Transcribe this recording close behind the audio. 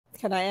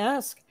can I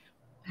ask?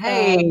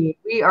 Hey,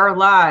 we are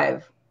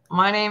live.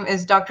 My name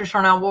is Dr.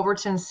 Sharnael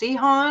Wolverton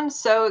Sehan.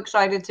 So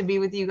excited to be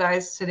with you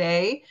guys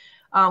today.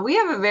 We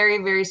have a very,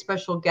 very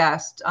special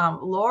guest,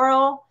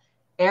 Laurel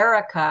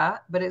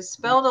Airica, but it's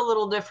spelled a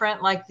little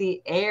different, like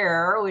the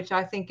air, which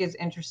I think is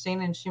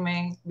interesting, and she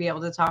may be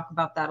able to talk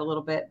about that a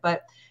little bit.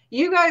 But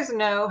you guys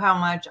know how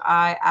much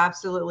I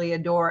absolutely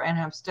adore and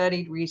have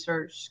studied,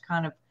 researched,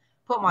 kind of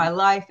put my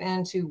life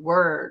into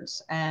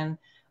words and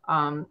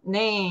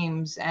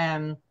names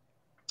and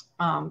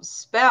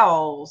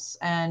spells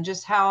and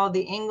just how the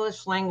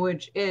English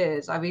language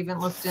is. I've even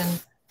looked in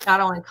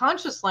not only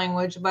conscious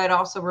language, but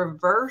also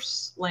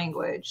reverse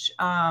language.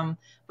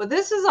 But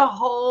this is a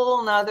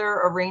whole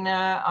nother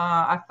arena.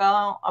 I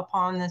fell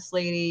upon this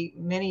lady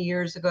many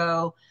years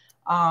ago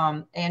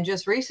and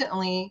just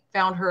recently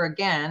found her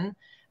again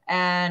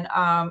and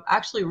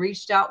actually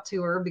reached out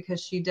to her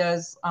because she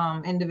does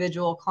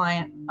individual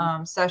client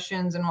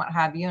sessions and what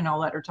have you, and I'll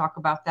let her talk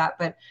about that.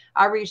 But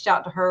I reached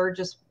out to her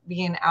just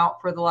being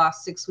out for the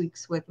last 6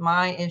 weeks with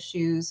my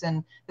issues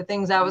and the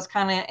things I was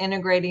kind of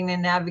integrating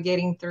and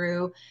navigating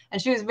through.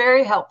 And she was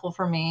very helpful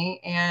for me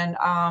and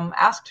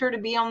asked her to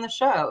be on the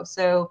show.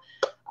 So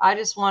I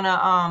just want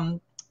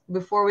to,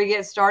 before we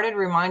get started,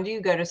 remind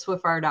you, go to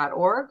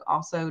swiftfire.org,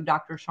 also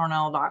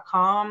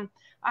drsharnael.com.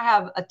 I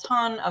have a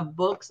ton of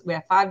books. We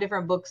have 5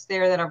 different books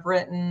there that I've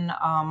written,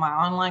 my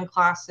online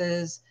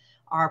classes.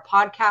 Our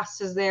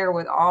podcast is there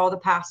with all the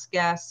past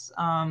guests.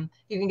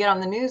 You can get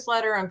on the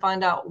newsletter and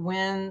find out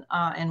when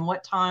and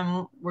what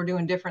time we're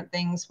doing different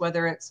things,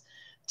 whether it's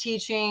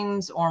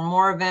teachings or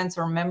more events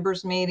or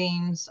members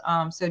meetings.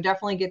 So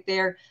definitely get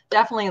there.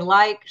 Definitely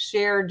like,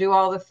 share, do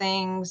all the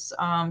things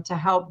to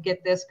help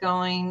get this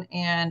going.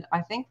 And I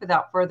think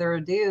without further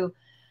ado,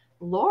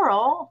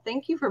 Laurel,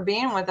 thank you for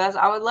being with us.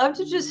 I would love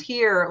to just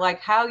hear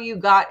like how you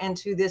got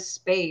into this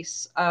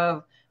space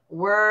of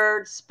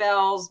words,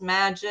 spells,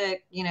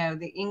 magic, you know,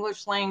 the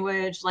English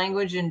language,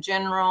 language in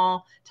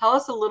general. Tell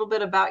us a little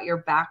bit about your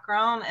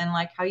background and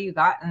like how you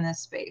got in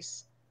this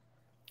space.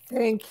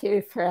 Thank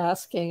you for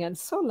asking. And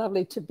so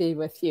lovely to be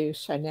with you,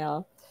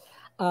 Sharnael.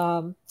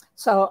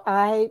 So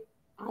I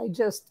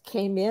just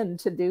came in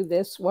to do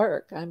this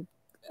work.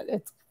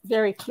 It's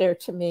very clear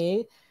to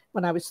me.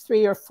 When I was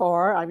 3 or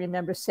 4, I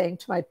remember saying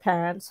to my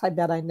parents, I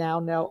bet I now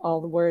know all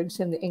the words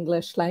in the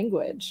English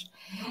language.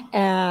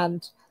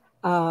 And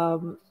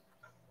I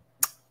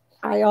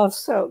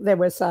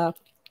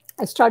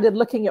started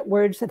looking at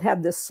words that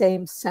had the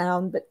same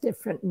sound but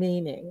different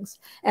meanings,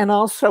 and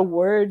also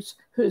words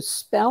whose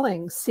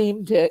spelling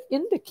seemed to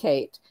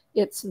indicate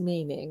its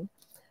meaning.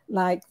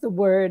 Like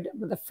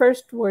the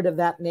first word of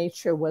that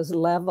nature was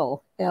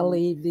level,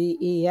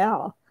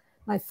 L-E-V-E-L.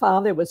 My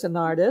father was an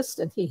artist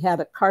and he had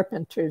a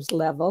carpenter's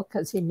level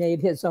because he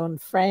made his own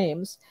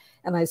frames.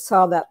 And I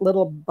saw that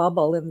little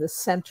bubble in the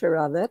center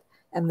of it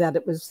and that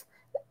it was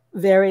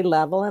very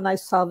level. And I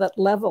saw that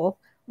level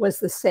was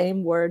the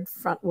same word,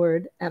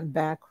 frontward and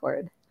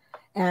backward.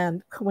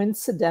 And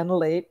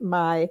coincidentally,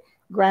 my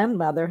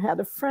grandmother had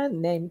a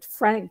friend named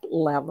Frank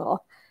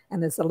Level.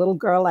 And as a little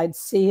girl, I'd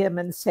see him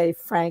and say,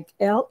 Frank,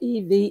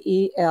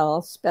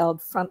 L-E-V-E-L,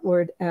 spelled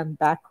frontward and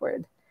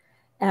backward.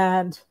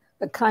 And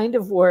the kind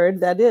of word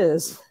that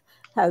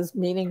has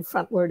meaning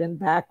frontward and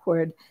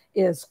backward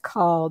is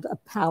called a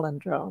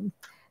palindrome.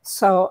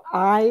 So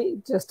I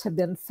just have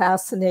been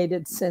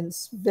fascinated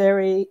since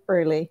very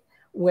early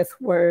with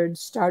words,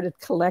 started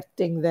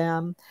collecting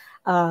them,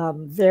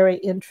 very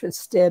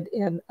interested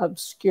in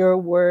obscure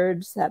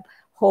words that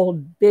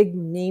hold big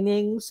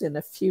meanings in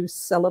a few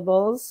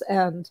syllables.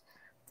 And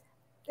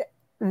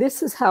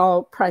this is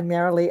how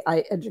primarily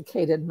I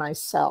educated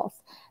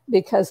myself,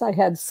 because I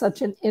had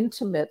such an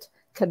intimate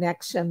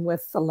connection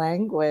with the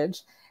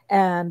language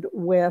and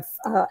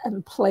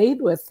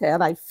played with it.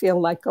 I feel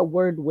like a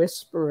word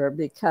whisperer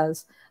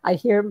because I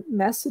hear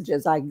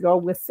messages. I go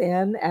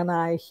within and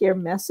I hear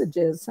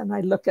messages and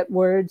I look at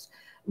words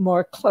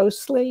more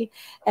closely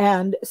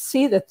and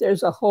see that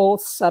there's a whole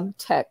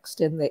subtext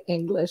in the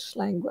English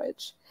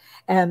language.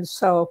 And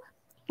so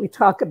we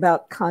talk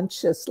about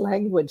conscious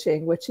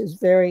languaging, which is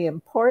very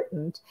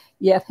important,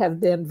 yet have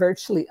been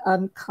virtually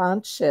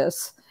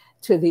unconscious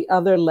to the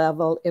other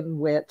level in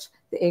which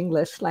the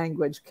English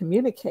language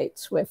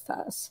communicates with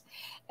us.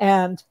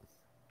 And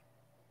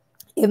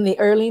in the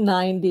early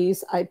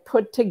 90s, I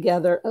put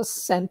together a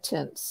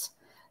sentence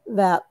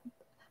that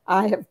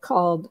I have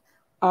called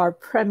our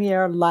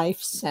premier life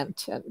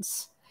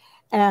sentence.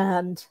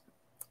 And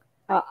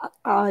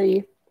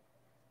I'll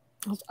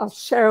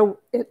share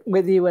it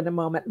with you in a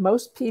moment.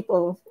 Most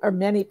people, or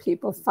many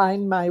people,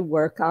 find my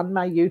work on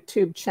my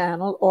YouTube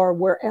channel or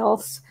where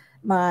else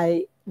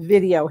my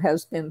video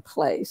has been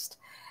placed.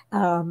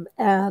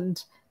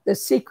 And the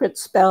secret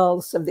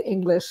spells of the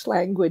English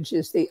language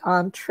is the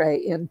entree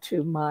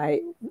into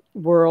my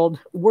world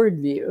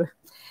wordview.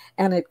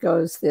 And it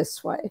goes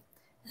this way.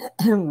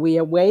 We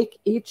awake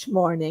each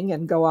morning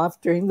and go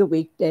off during the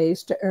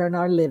weekdays to earn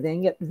our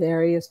living at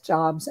various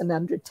jobs and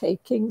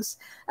undertakings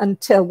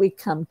until we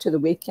come to the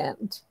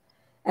weekend.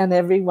 And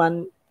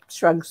everyone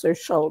shrugs her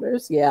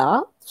shoulders.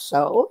 Yeah,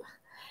 so.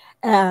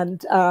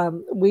 And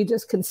we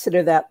just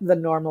consider that the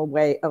normal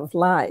way of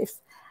life.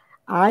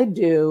 I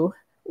do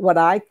what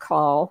I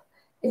call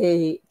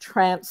a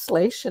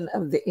translation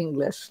of the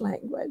English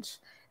language.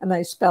 And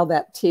I spell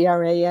that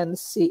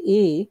Trance,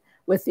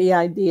 with the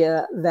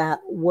idea that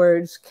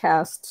words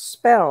cast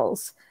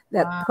spells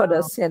that put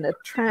us in a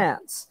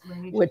trance,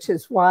 which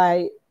is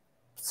why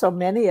so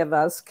many of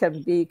us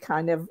can be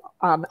kind of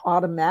on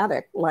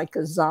automatic, like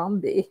a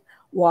zombie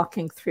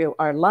walking through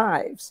our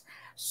lives.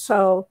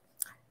 So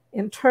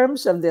in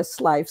terms of this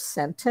life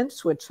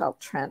sentence, which I'll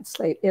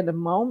translate in a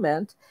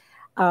moment,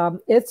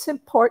 it's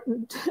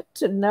important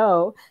to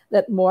know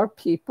that more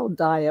people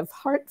die of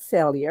heart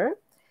failure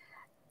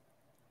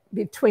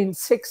between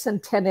 6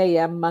 and 10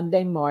 a.m.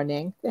 Monday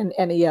morning than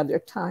any other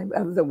time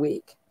of the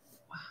week.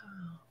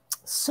 Wow.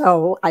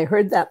 So I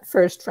heard that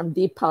first from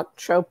Deepak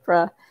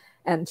Chopra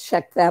and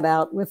checked that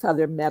out with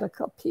other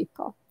medical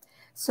people.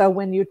 So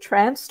when you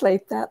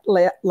translate that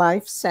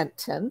life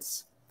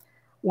sentence,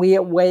 we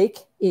awake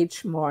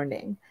each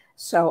morning.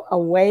 So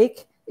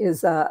awake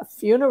is a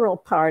funeral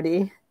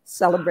party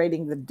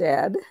celebrating the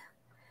dead,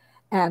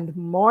 and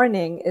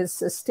mourning is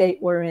the state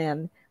we're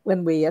in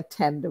when we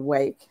attend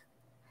awake.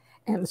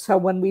 And so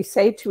when we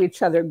say to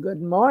each other,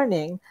 good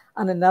morning,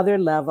 on another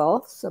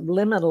level,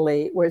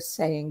 subliminally, we're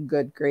saying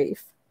good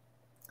grief.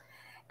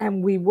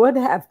 And we would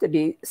have to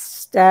be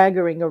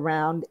staggering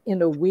around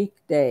in a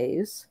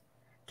weekdays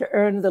to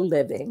earn the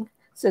living,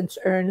 since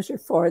urns are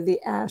for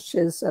the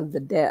ashes of the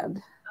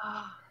dead.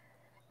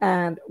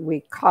 And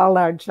we call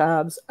our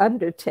jobs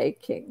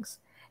undertakings.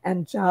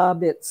 And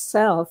job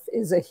itself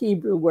is a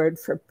Hebrew word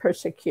for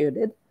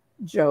persecuted,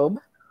 Job.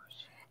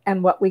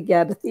 And what we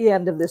get at the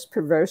end of this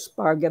perverse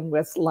bargain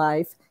with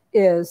life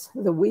is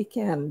the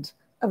weekend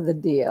of the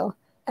deal,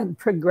 and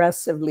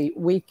progressively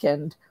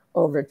weakened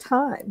over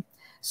time.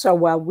 So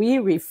while we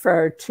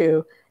refer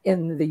to,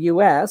 in the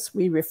US,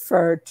 we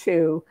refer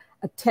to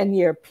a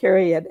 10-year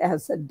period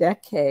as a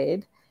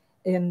decade,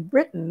 in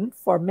Britain,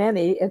 for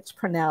many, it's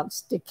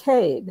pronounced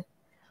decade,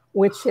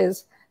 which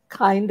is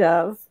kind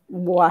of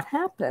what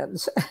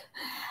happens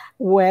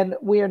when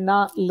we are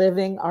not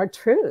living our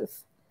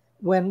truth,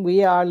 when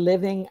we are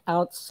living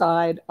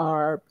outside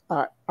our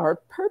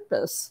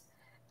purpose,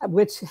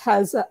 which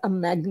has a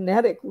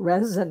magnetic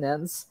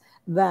resonance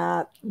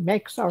that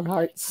makes our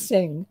hearts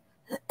sing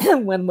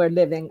when we're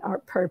living our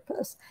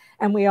purpose.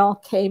 And we all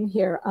came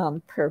here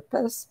on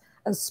purpose,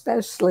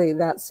 especially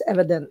that's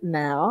evident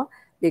now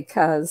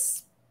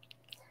because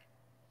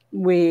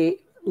we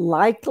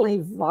likely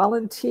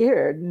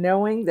volunteered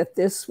knowing that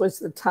this was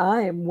the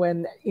time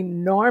when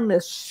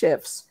enormous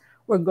shifts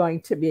were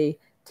going to be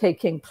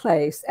taking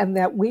place, and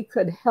that we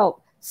could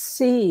help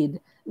seed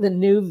the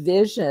new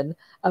vision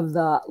of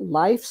the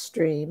life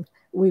stream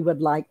we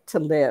would like to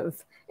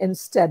live,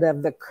 instead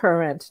of the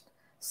current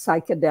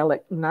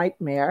psychedelic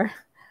nightmare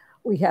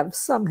we have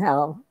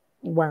somehow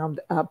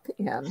wound up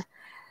in.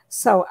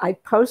 So I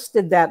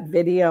posted that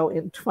video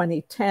in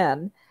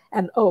 2010,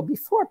 and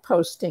before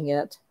posting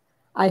it,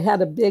 I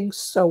had a big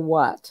so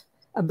what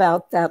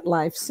about that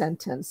life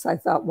sentence. I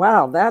thought,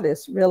 wow, that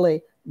is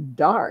really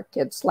dark.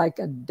 It's like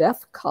a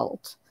death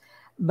cult.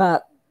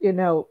 But, you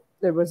know,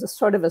 there was a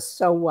sort of a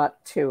so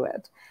what to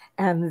it.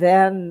 And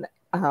then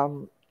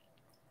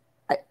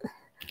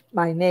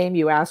my name,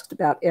 you asked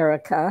about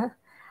Airica.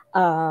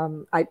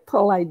 I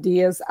pull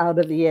ideas out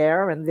of the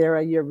air, and they're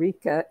a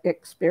Eureka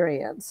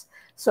experience.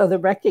 So the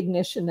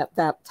recognition at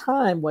that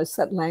time was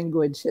that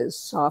language is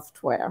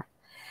software,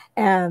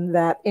 and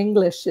that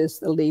English is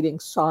the leading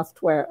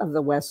software of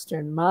the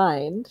Western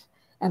mind,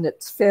 and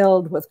it's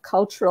filled with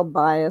cultural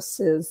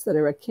biases that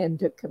are akin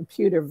to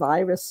computer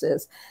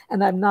viruses.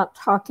 And I'm not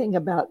talking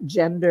about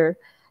gender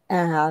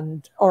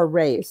or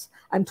race.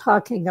 I'm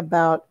talking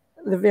about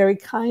the very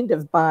kind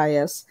of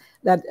bias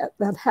that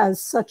has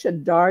such a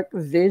dark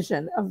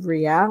vision of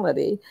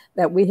reality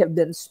that we have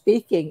been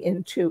speaking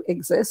into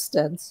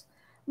existence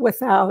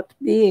without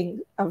being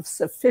of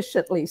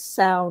sufficiently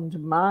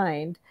sound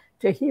mind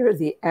to hear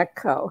the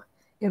echo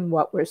in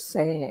what we're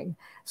saying.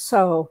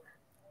 So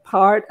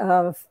part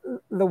of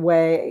the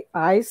way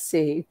I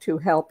see to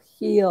help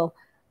heal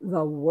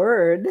the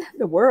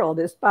world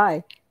is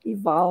by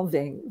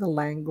evolving the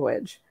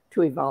language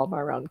to evolve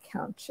our own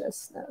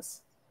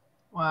consciousness.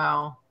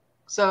 Wow.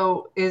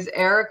 So is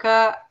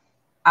Airica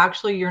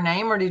actually your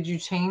name, or did you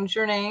change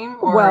your name?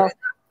 Or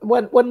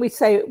well, when we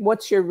say,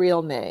 what's your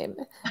real name?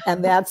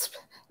 And that's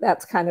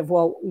kind of,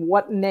 well,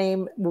 what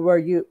name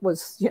what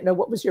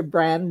was your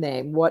brand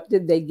name? What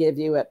did they give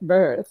you at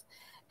birth?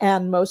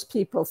 And most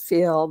people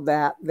feel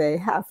that they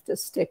have to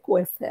stick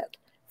with it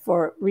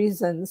for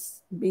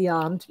reasons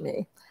beyond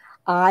me.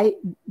 I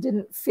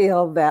didn't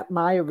feel that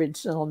my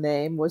original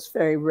name was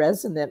very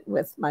resonant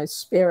with my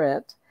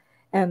spirit.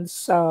 And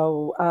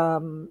so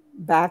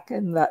back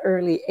in the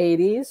early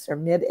 80s or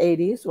mid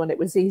 80s, when it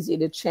was easy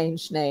to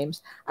change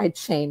names, I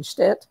changed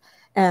it.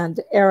 And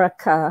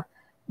Airica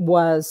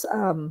was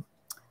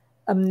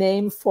a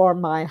name for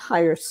my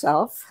higher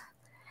self,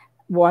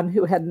 one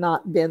who had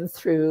not been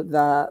through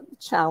the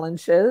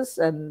challenges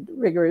and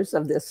rigors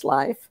of this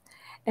life.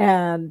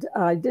 And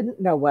I didn't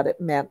know what it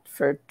meant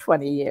for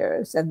 20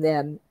 years. And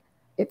then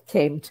it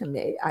came to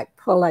me. I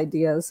pull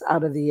ideas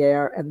out of the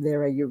air and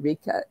they're a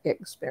eureka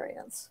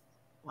experience.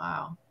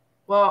 Wow.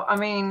 Well, I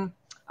mean,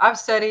 I've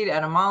studied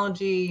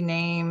etymology,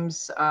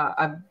 names.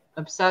 I'm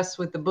obsessed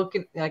with the book,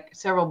 like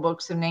several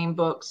books of name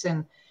books,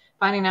 and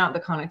finding out the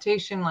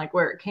connotation, like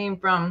where it came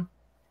from.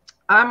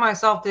 I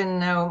myself didn't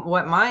know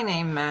what my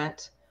name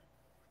meant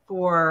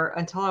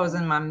until I was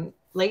in my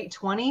late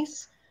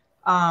 20s.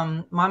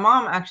 My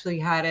mom actually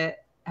had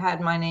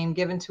my name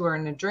given to her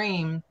in a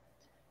dream.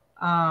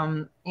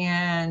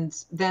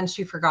 And then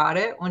she forgot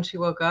it when she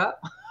woke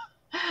up.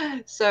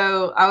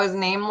 So I was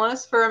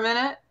nameless for a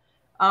minute.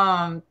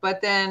 But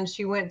then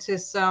she went to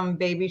some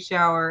baby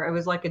shower. It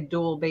was like a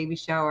dual baby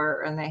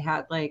shower, and they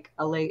had like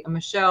a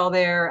Michelle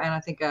there, and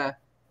I think a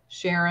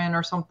Sharon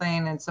or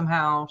something. And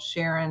somehow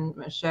Sharon,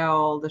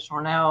 Michelle, the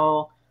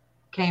Sharnael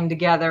came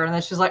together, and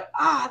then she's like,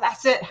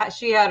 that's it.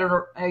 She had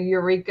a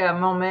eureka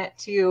moment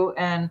too.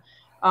 And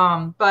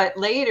but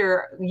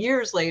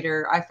years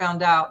later, I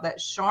found out that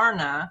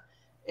Sharna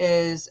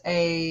is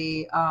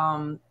a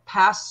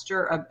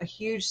pasture, a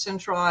huge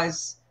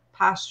centralized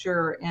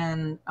pasture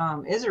in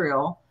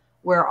Israel,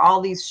 where all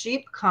these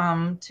sheep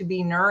come to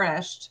be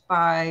nourished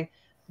by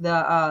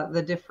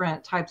the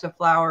different types of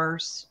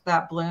flowers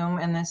that bloom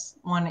in this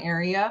one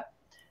area.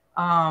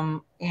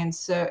 And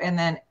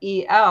then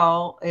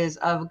El is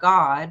of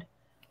God.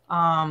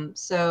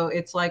 So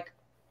it's like,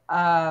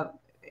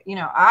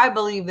 I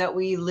believe that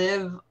we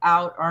live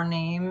out our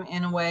name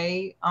in a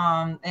way.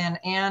 And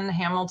Anne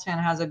Hamilton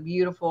has a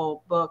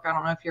beautiful book. I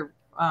don't know if you've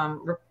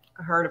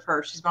heard of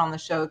her. She's been on the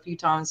show a few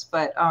times,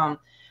 but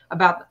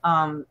about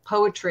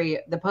poetry,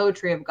 the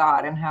poetry of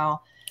God, and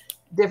how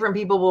different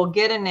people will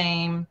get a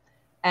name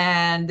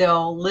and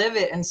they'll live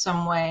it in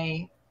some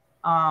way.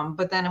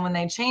 But then when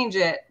they change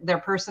it, their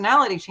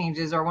personality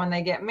changes, or when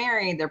they get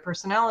married, their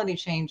personality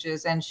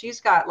changes. And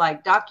she's got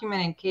like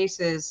documented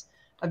cases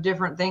of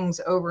different things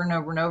over and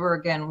over and over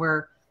again,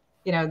 where,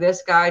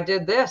 this guy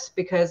did this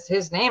because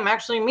his name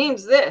actually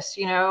means this,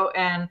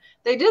 and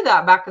they did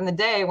that back in the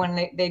day when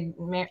they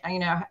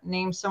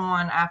named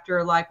someone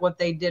after like what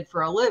they did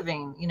for a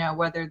living,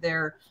 whether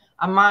they're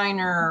a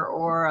miner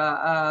or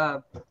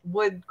a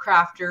wood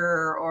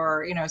crafter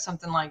or,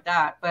 something like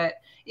that. But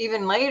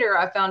even later,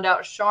 I found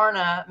out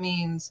Sharna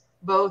means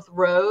both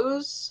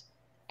rose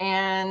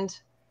and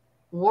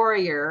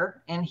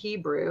warrior in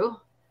Hebrew.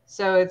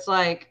 So it's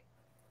like,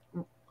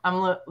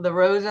 I'm the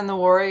rose and the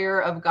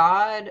warrior of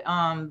God,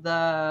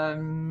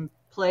 the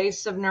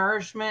place of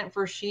nourishment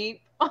for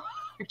sheep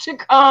to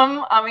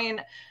come. I mean,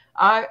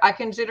 I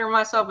consider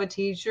myself a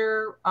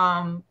teacher.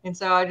 And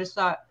so I just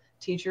thought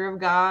teacher of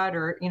God,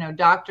 or,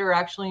 doctor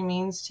actually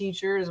means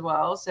teacher as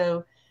well.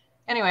 So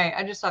anyway,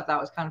 I just thought that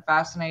was kind of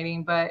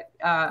fascinating. But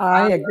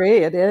I agree.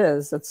 It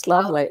is. It's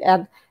lovely.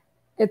 And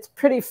it's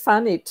pretty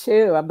funny,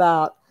 too,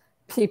 about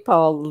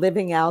people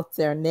living out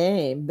their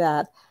name,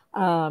 that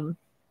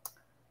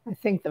I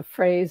think the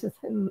phrase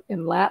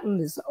in Latin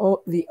is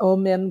the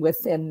omen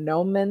within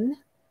nomen,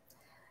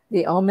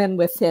 the omen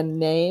within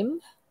name.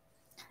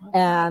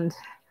 And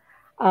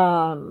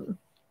I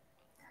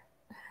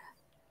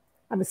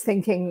was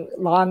thinking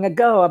long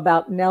ago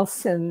about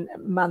Nelson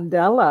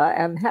Mandela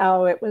and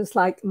how it was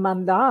like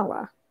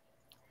mandala,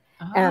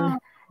 and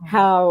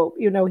how,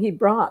 he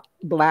brought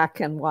black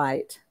and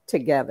white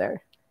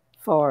together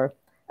for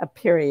a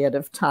period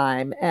of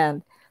time.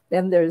 And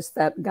then there's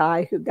that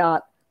guy who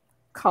got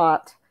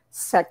caught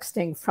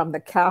sexting from the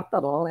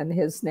Capitol, and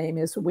his name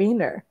is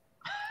Wiener.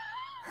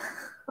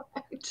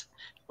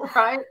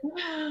 Right.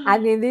 I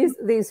mean,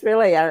 these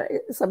really are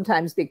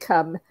sometimes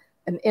become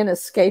an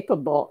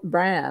inescapable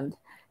brand.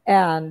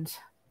 And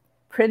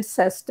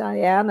Princess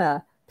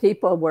Diana,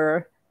 people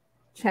were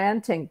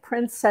chanting,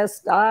 "Princess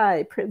die,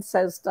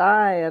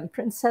 and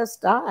Princess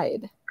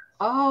died."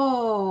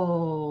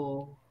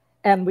 Oh.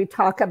 And we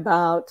talk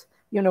about,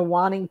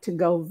 wanting to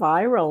go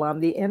viral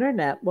on the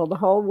internet. Well, the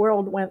whole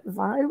world went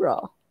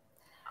viral.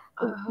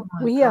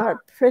 We are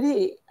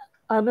pretty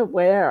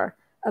unaware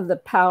of the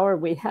power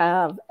we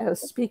have as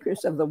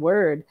speakers of the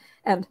word.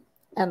 And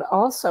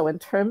also in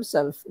terms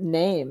of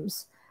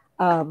names,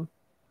 I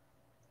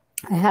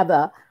have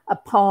a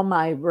poem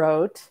I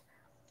wrote.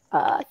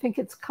 I think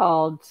it's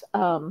called,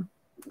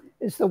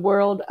 Is the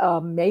World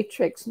a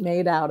Matrix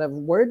Made Out of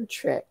Word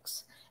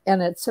Tricks?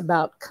 And it's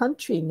about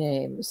country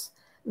names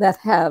that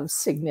have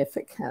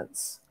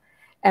significance,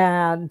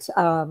 and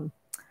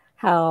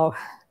how,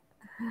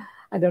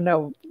 I don't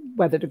know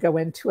whether to go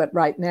into it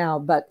right now,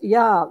 but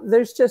yeah,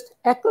 there's just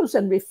echoes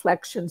and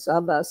reflections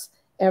of us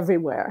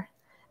everywhere.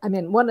 I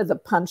mean, one of the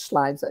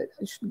punchlines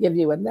I should give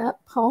you in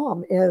that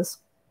poem is,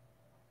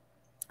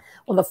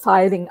 well, the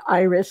Fighting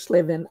Irish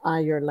live in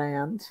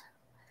Ireland,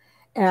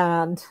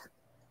 and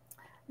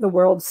the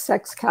world's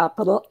sex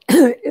capital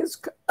is,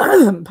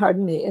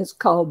 pardon me, is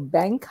called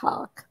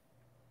Bangkok.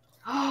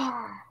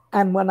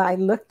 And when I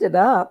looked it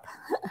up,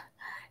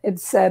 It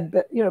said,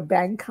 but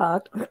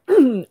Bangkok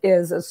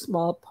is a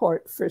small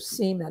port for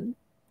seamen,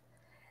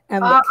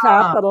 and the Ah,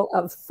 capital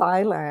of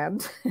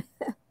Thailand,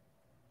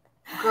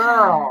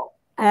 girl.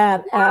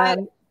 What?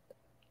 and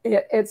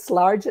its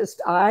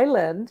largest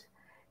island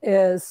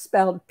is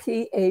spelled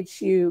Phuket.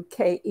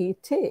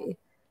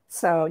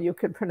 So you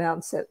could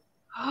pronounce it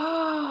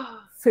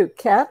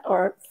Phuket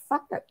or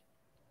Phuket.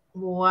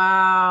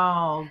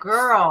 Wow,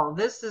 girl,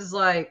 this is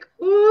like,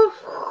 ooh,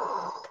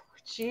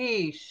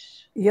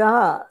 sheesh. Yeah.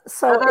 Are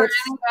So there it's,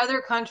 any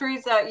other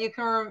countries that you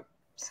can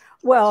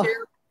well,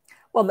 share?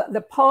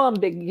 the poem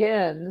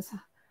begins,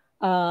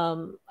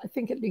 I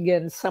think it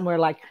begins somewhere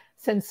like,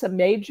 since a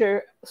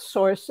major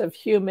source of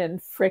human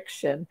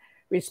friction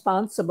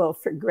responsible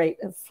for great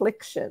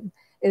affliction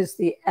is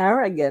the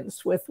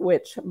arrogance with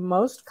which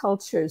most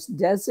cultures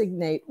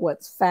designate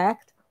what's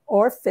fact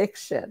or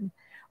fiction,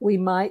 we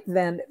might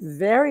then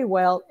very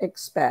well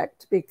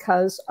expect,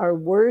 because our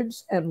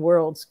words and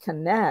worlds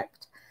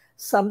connect,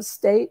 some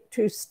state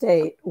to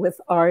state with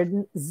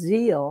ardent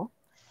zeal,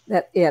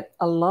 that it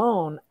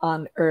alone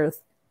on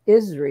earth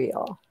is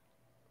real.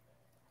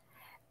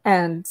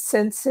 And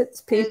since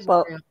its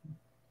people, Israel.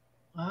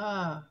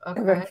 Ah,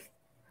 okay.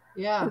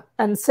 Yeah.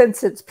 and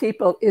since its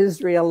people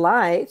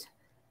Israelite,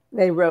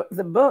 they wrote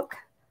the book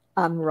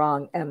on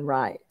wrong and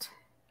right.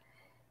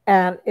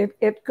 And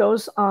it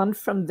goes on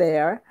from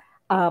there.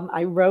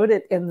 I wrote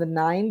it in the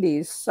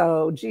 90s,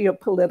 so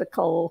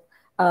geopolitical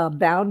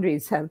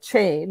boundaries have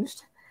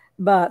changed.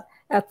 But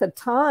at the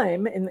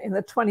time, in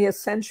the 20th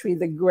century,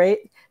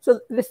 so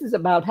this is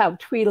about how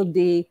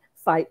Tweedledee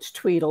fights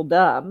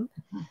Tweedledum,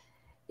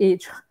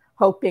 each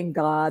hoping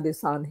God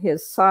is on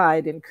his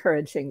side,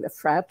 encouraging the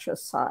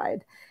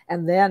fratricide.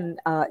 And then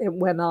it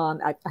went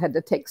on, I had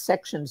to take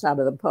sections out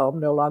of the poem,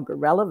 no longer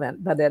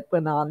relevant, but it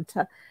went on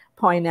to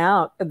point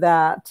out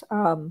that,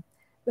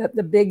 that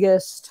the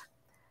biggest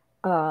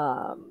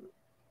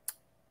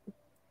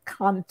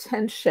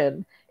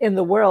contention in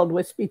the world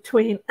was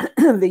between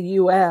the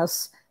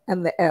US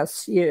and the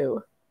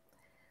SU,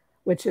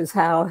 which is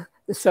how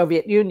the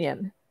Soviet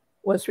Union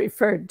was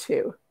referred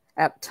to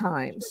at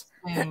times.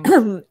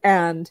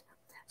 And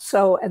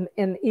so, and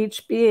in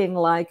each being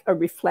like a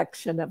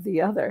reflection of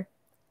the other.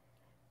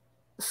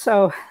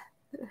 So,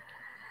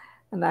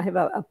 and I have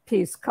a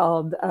piece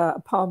called, a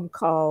poem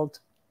called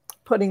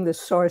Putting the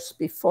Source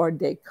Before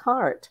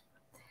Descartes.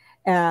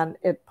 And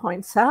it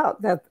points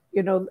out that,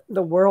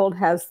 the world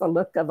has the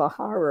look of a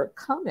horror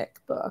comic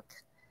book,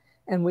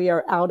 and we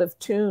are out of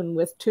tune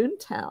with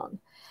Toontown.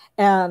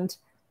 And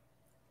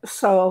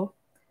so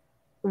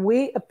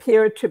we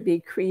appear to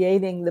be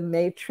creating the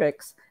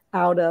matrix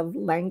out of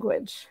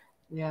language.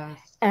 Yes.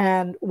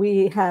 And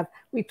we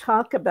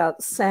talk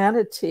about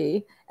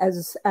sanity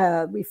as,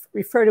 we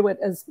refer to it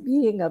as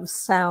being of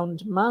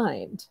sound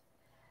mind.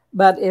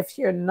 But if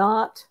you're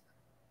not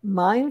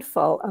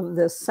mindful of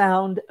the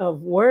sound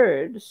of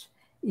words,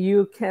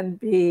 you can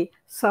be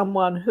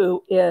someone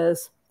who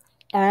is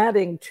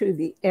adding to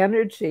the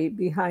energy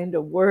behind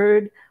a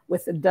word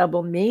with a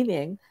double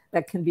meaning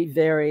that can be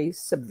very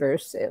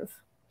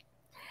subversive.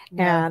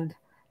 Yeah. And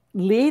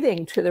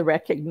leading to the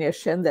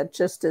recognition that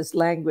just as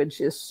language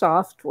is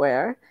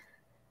software,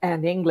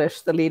 and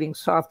English the leading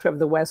software of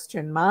the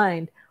Western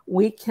mind,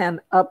 we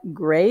can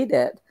upgrade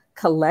it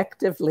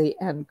collectively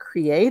and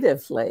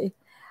creatively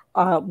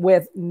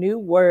with new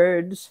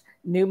words,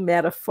 new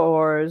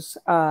metaphors,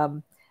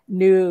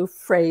 new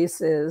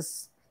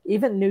phrases,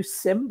 even new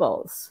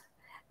symbols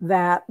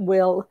that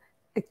will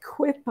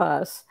equip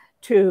us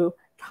to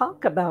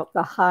talk about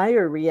the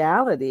higher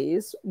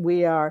realities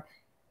we are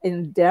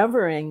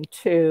endeavoring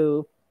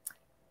to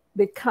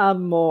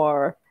become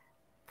more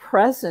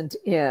present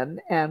in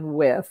and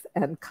with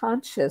and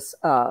conscious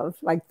of,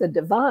 like the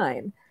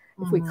divine.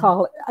 If we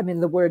call it,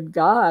 the word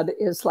God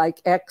is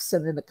like X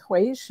in an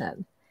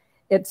equation.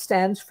 It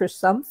stands for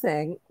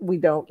something, we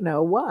don't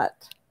know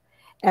what.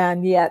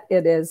 And yet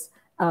it is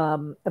a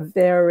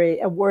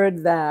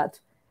word that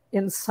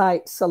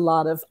incites a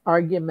lot of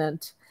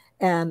argument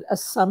and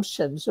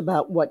assumptions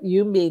about what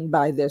you mean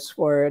by this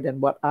word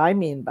and what I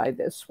mean by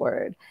this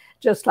word.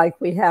 Just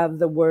like we have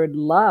the word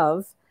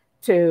love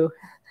to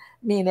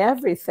mean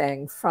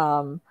everything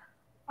from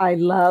I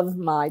love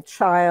my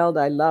child,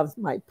 I love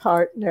my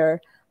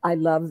partner, I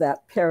love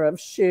that pair of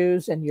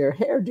shoes and your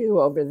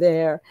hairdo over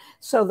there.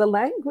 So the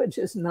language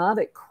is not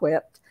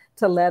equipped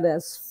to let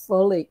us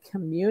fully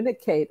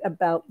communicate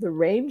about the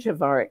range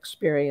of our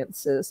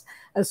experiences,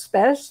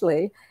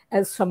 especially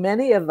as so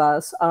many of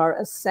us are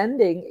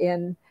ascending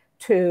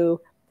into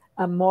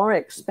a more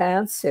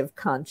expansive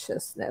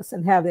consciousness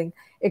and having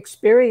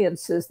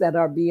experiences that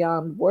are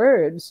beyond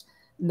words,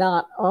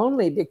 not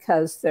only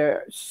because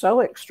they're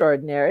so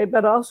extraordinary,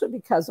 but also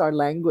because our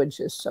language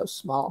is so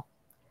small.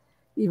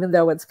 Even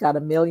though it's got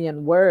 1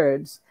 million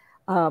words,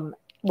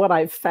 what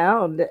I've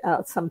found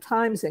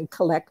sometimes in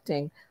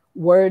collecting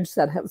words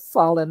that have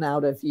fallen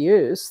out of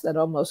use that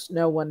almost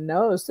no one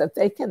knows, that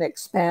they can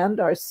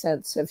expand our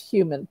sense of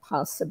human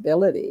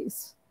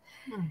possibilities.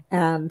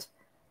 And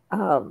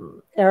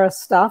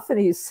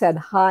Aristophanes said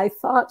high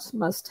thoughts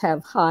must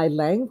have high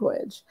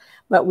language,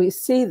 but we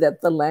see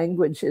that the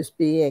language is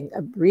being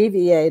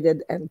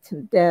abbreviated and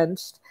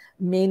condensed.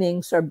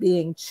 Meanings are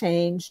being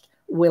changed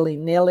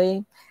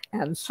willy-nilly.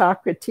 And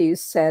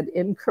Socrates said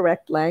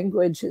incorrect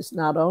language is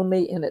not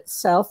only in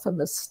itself a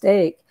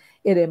mistake,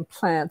 it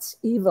implants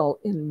evil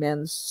in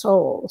men's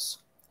souls.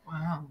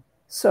 Wow.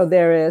 So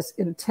there is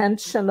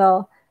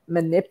intentional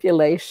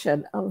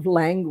manipulation of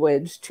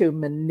language to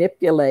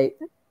manipulate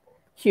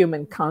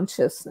human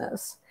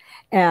consciousness.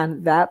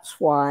 And that's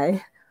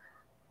why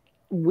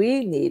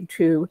we need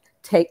to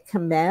take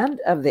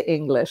command of the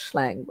English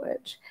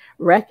language,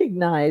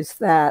 recognize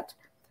that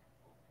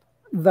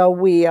though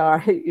we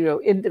are,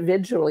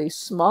 individually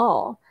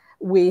small,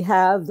 we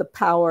have the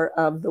power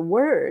of the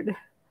word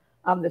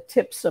on the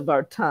tips of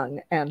our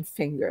tongue and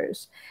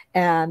fingers.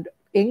 And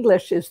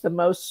English is the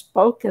most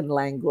spoken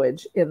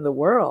language in the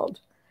world.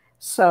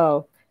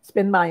 So it's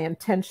been my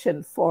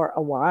intention for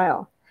a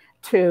while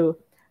to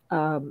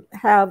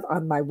have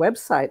on my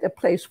website a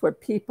place where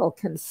people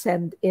can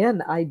send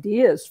in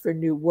ideas for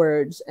new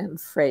words and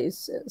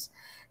phrases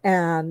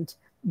and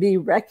be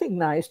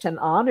recognized and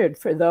honored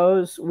for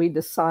those we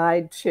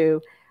decide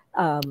to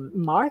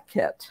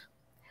market.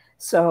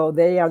 So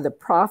they are the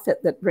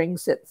prophet that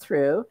brings it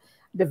through,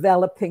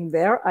 developing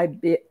their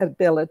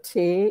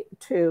ability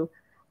to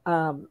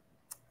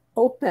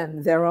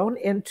open their own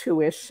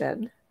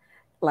intuition,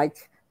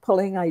 like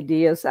pulling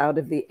ideas out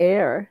of the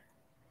air,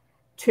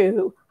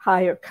 to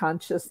higher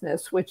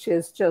consciousness, which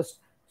is just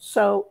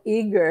so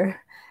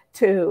eager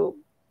to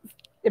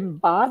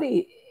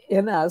embody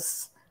in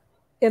us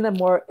in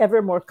a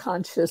ever more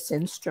conscious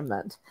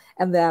instrument,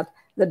 and that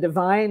the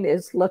divine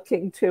is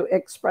looking to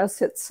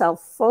express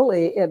itself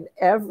fully in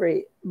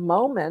every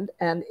moment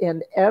and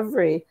in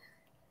every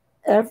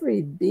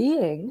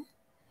being,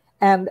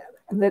 and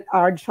that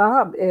our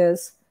job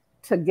is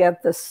to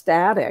get the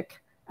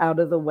static out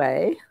of the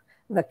way,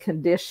 the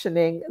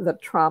conditioning, the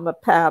trauma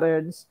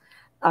patterns,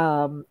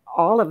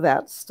 all of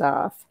that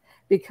stuff,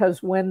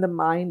 because when the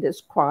mind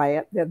is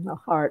quiet, then the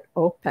heart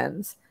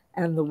opens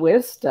and the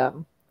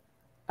wisdom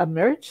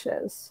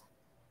emerges.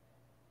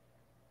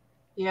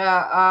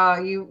 Yeah,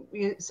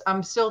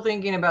 I'm still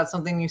thinking about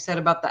something you said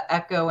about the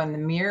echo and the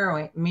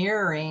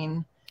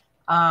mirroring.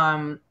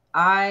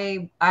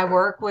 I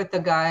work with a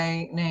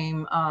guy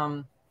named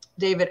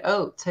David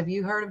Oates. Have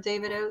you heard of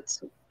David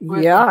Oates?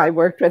 Yeah, I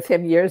worked with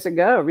him years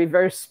ago,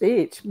 reverse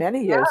speech,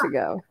 many years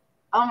ago.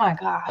 Oh my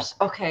gosh.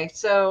 Okay,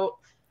 so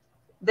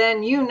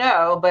then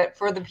but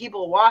for the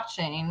people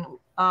watching,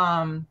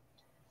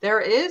 there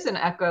is an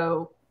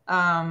echo.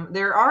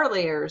 There are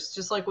layers,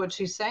 just like what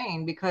she's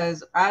saying,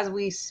 because as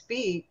we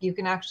speak, you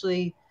can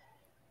actually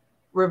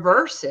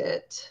reverse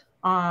it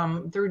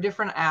through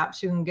different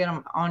apps. You can get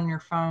them on your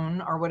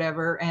phone or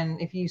whatever.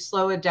 And if you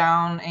slow it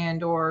down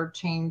and or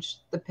change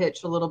the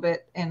pitch a little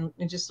bit and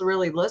just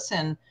really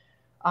listen,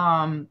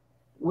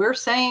 we're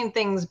saying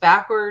things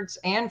backwards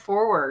and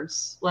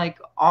forwards like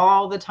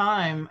all the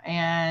time.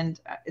 And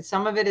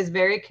some of it is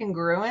very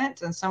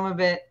congruent and some of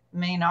it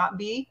may not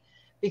be,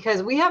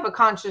 because we have a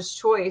conscious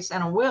choice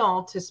and a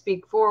will to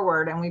speak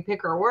forward, and we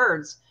pick our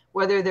words,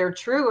 whether they're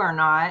true or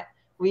not.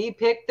 We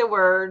pick the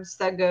words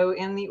that go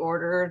in the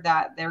order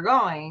that they're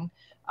going.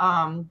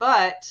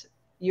 But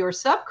your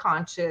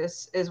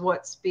subconscious is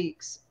what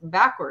speaks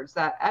backwards,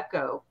 that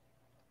echo.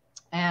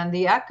 And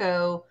the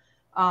echo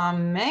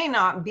may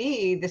not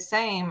be the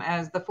same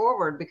as the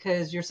forward,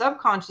 because your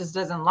subconscious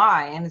doesn't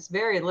lie, and it's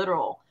very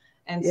literal.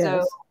 And yes.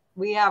 So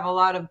we have a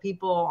lot of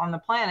people on the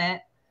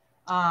planet,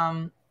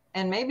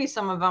 and maybe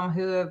some of them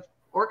who have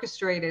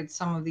orchestrated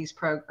some of these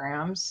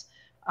programs,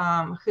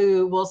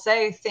 who will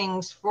say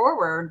things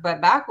forward,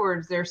 but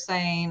backwards they're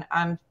saying,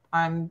 I'm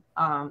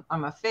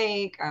a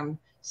fake, I'm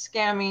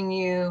scamming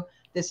you,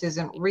 this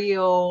isn't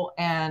real,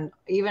 and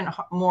even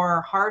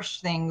more harsh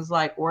things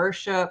like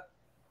worship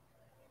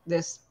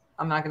this.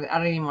 I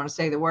don't even want to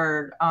say the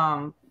word,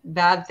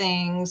 bad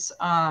things,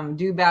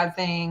 do bad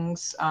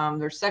things.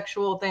 There's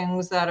sexual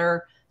things that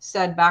are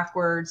said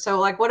backwards. So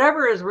like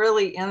whatever is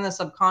really in the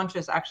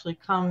subconscious actually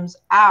comes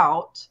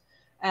out.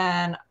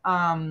 And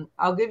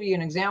I'll give you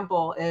an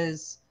example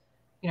is,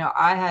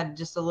 I had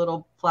just a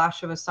little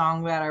flash of a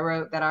song that I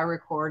wrote that I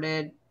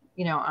recorded,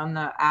 on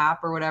the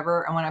app or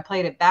whatever. And when I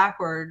played it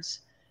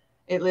backwards,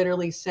 it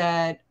literally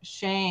said,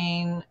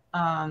 Shane,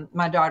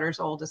 my daughter's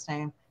oldest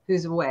name,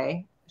 who's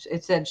away.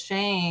 It said,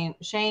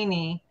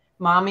 Shaney,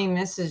 mommy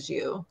misses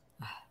you.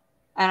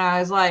 And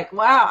I was like,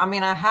 wow. I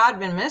mean, I had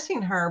been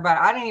missing her, but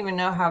I didn't even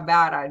know how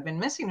bad I'd been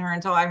missing her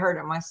until I heard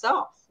it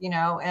myself,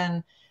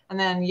 and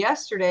then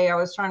yesterday I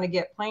was trying to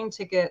get plane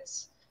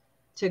tickets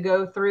to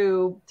go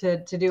through to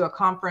do a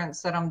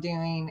conference that I'm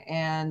doing,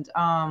 and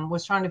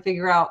was trying to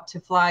figure out to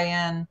fly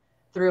in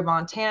through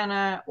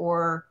Montana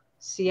or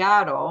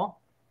Seattle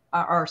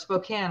or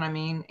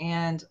Spokane,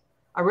 and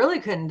I really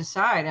couldn't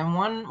decide. And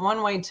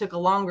one way took a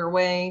longer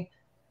way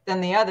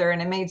than the other.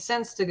 And it made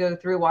sense to go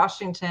through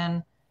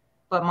Washington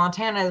but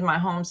Montana is my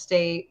home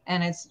state,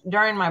 and it's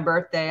during my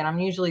birthday, and I'm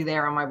usually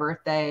there on my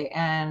birthday.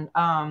 And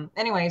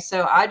anyway,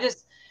 so I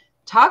just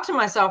talked to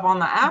myself on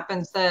the app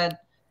and said,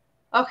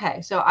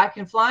 okay, so I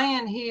can fly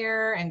in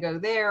here and go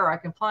there, or I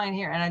can fly in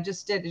here. And I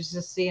just did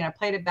just see, and I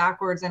played it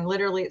backwards, and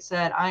literally it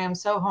said, I am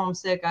so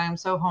homesick. I am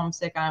so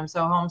homesick. I am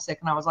so homesick.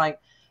 And I was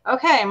like,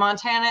 okay,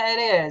 Montana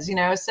it is, you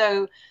know?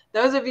 So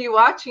those of you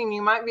watching,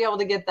 you might be able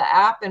to get the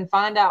app and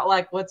find out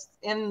like what's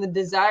in the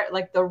desire,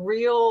 like the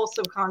real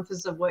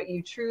subconscious of what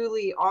you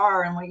truly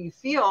are and what you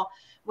feel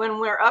when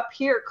we're up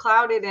here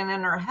clouded and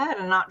in our head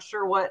and not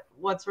sure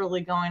what's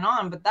really going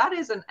on. But that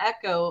is an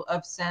echo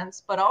of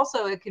sense, but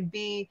also it could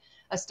be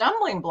a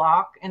stumbling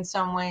block in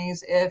some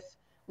ways if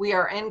we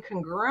are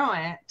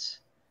incongruent,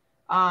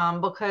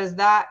 because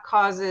that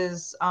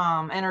causes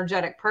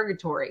energetic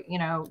purgatory, you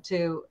know,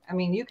 I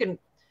mean, you can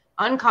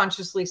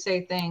unconsciously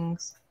say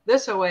things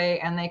this way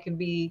and they could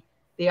be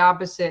the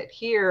opposite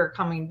here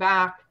coming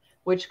back,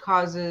 which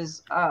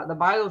causes the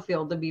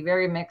biofield to be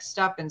very mixed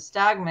up and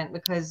stagnant,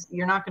 because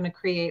you're not going to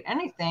create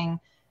anything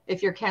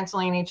if you're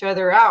canceling each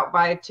other out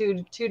by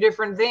two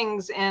different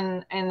things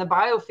in the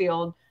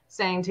biofield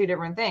saying two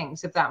different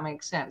things, if that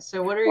makes sense.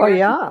 So what are your... Well,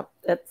 yeah,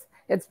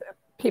 it's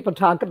people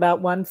talk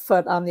about 1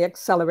 foot on the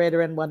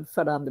accelerator and 1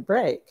 foot on the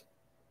brake.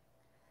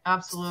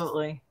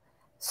 Absolutely.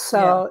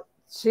 So,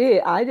 gee,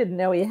 I didn't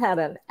know he had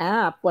an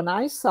app. When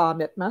I saw him,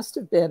 it must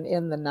have been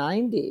in the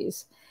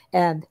 90s.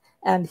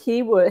 And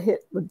he would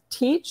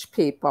teach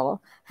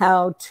people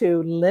how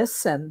to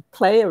listen,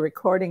 play a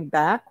recording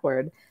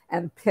backward,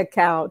 and pick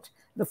out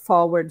the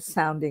forward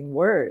sounding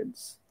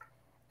words.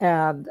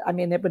 And I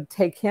mean, it would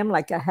take him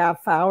like a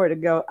half hour to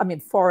go,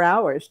 4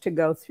 hours to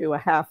go through a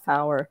half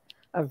hour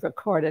of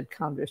recorded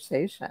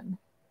conversation.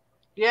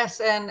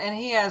 Yes, and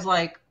he has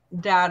like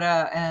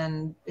data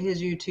and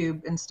his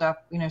YouTube and stuff,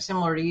 you know,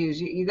 similar to you.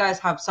 You guys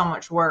have so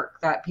much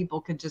work that people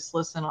could just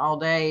listen all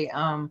day.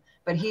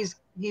 But he's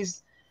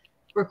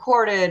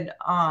recorded,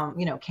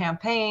 you know,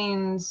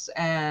 campaigns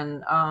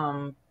and,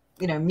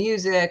 you know,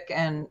 music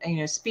and, you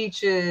know,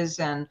 speeches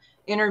and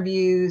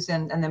interviews,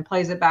 and then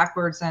plays it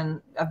backwards,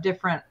 and of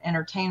different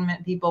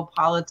entertainment people,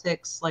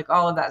 politics, like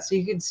all of that. So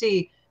you can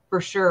see for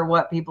sure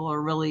what people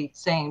are really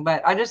saying.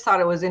 But I just thought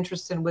it was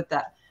interesting with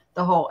the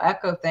whole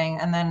echo thing.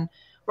 And then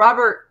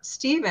Robert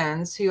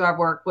Stevens, who I've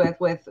worked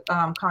with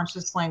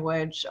conscious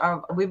language,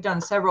 we've done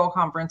several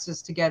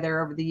conferences together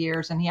over the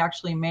years, and he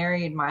actually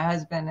married my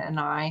husband and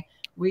I.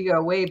 We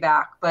go way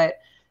back. But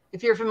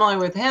if you're familiar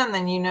with him,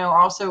 then you know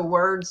also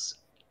words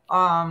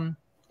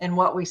and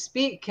what we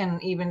speak can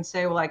even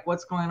say, like,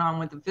 what's going on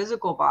with the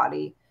physical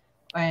body,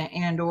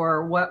 and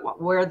or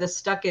where the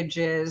stuckage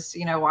is,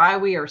 you know, why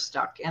we are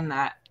stuck in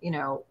that, you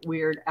know,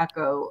 weird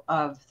echo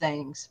of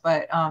things.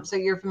 But so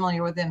you're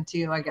familiar with him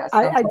too, I guess.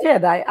 I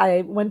did.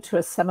 I went to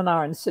a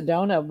seminar in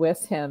Sedona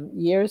with him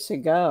years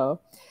ago.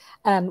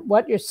 And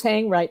what you're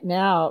saying right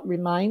now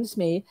reminds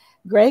me,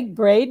 Greg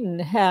Braden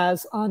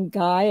has on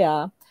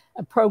Gaia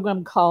a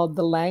program called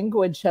The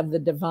Language of the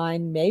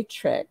Divine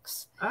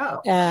Matrix.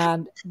 Oh.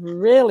 And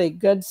really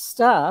good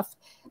stuff.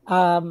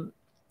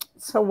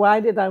 So why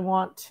did I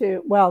want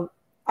to? Well,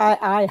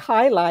 I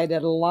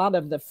highlighted a lot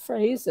of the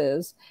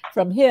phrases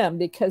from him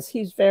because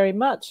he's very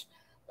much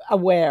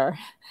aware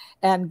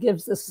and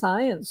gives the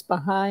science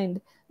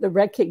behind the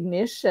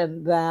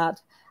recognition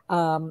that,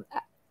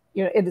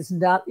 you know, it is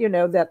not, you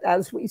know, that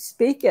as we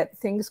speak it,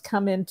 things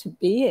come into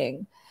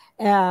being.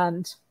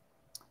 And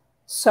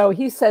so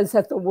he says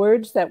that the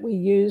words that we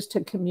use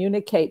to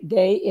communicate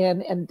day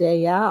in and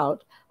day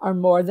out are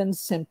more than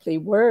simply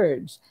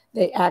words.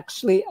 They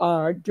actually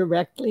are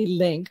directly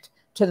linked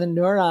to the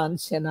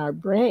neurons in our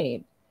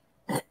brain.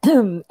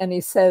 And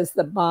he says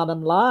the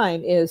bottom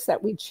line is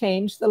that we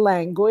change the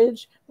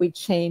language, we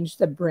change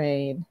the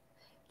brain.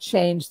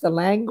 Change the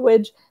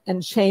language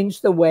and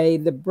change the way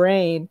the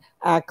brain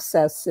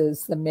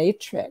accesses the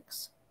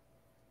matrix.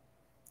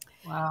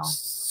 Wow.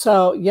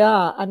 So,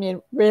 yeah, I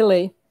mean,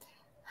 really,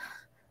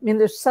 I mean,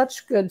 there's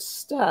such good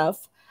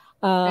stuff.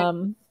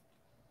 So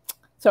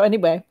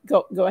anyway,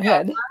 go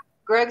ahead. Yeah,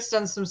 Greg's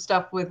done some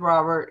stuff with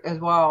Robert as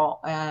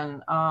well,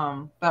 and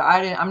but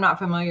I'm not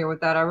familiar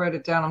with that. I wrote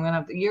it down. I'm gonna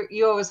have to.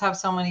 You always have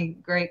so many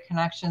great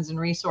connections and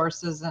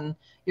resources, and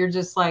you're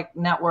just like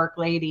network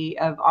lady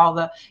of all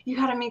the. You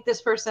got to meet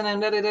this person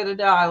and da da da da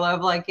da. I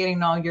love like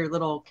getting all your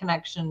little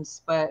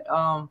connections, but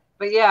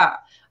yeah,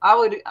 I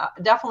would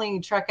definitely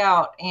check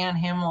out Ann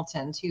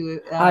Hamilton too.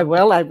 I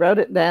will. I wrote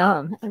it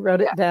down. I wrote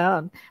it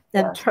down.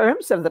 In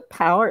terms of the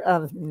power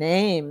of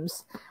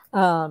names.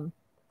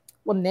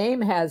 Well,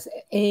 name has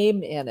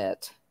aim in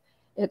it.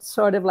 It's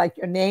sort of like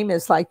your name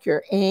is like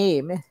your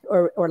aim,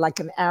 or like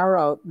an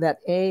arrow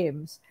that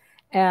aims.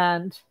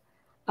 And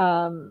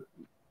one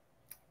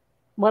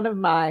of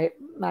my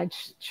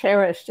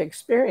cherished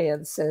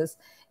experiences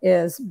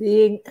is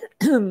being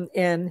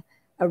in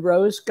a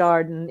rose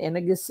garden in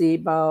a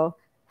gazebo,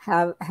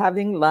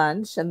 having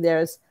lunch, and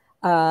there's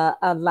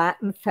a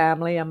Latin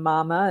family, a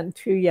mama and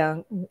two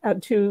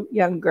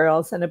young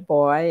girls and a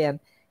boy,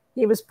 and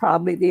he was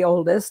probably the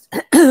oldest,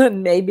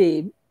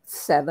 maybe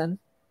 7.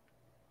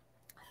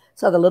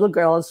 So the little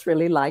girls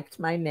really liked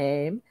my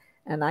name,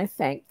 and I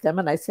thanked them.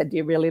 And I said, "Do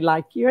you really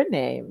like your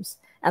names?"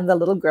 And the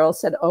little girl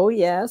said, "Oh,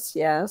 yes,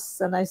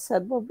 yes." And I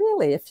said, "Well,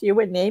 really, if you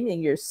were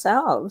naming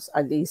yourselves,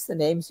 are these the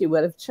names you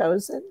would have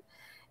chosen?"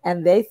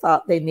 And they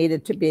thought they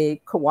needed to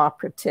be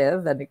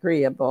cooperative and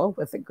agreeable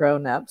with the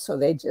grown-up. So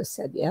they just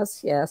said,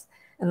 "Yes, yes."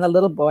 And the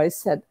little boy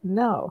said,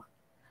 "No,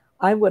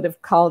 I would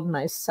have called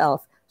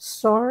myself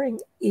Soaring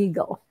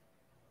Eagle."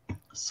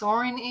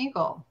 Soaring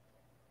Eagle.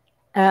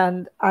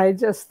 And I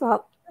just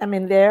thought, I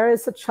mean, there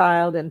is a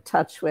child in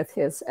touch with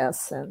his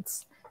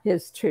essence,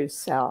 his true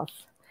self.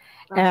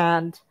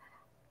 And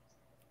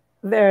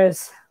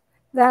that's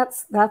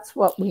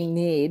what we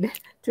need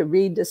to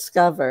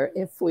rediscover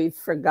if we've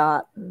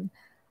forgotten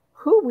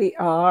who we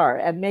are,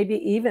 and maybe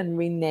even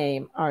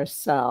rename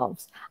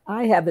ourselves.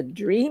 I have a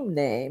dream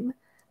name.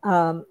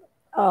 I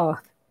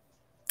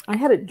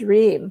had a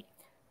dream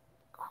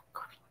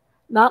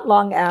not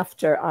long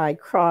after I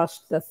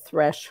crossed the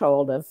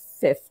threshold of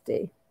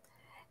 50.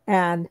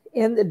 And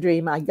in the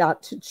dream, I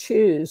got to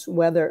choose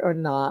whether or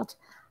not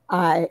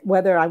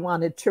whether I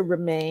wanted to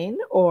remain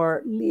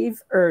or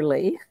leave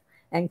early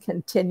and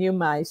continue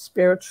my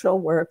spiritual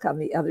work on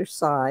the other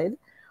side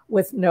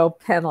with no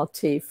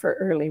penalty for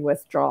early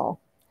withdrawal.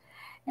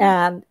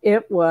 And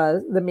it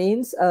was, the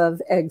means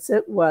of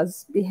exit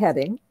was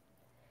beheading.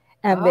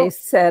 And they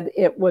said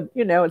it would,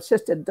 it's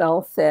just a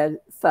dull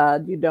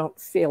thud. You don't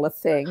feel a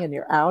thing and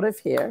you're out of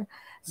here.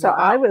 So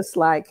I was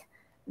like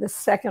the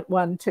second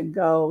one to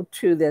go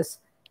to this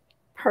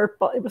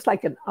purple, it was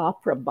like an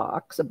opera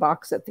box, a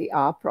box at the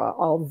opera,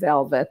 all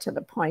velvet and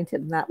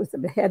appointed. And that was the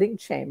beheading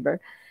chamber.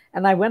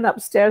 And I went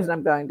upstairs and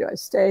I'm going, do I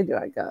stay? Do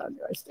I go?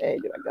 Do I stay?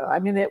 Do I go? I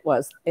mean, it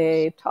was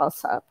a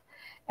toss up.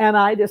 And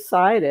I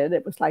decided,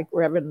 it was like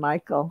Reverend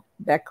Michael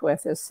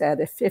Beckwith has said,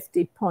 if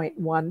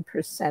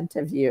 50.1%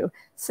 of you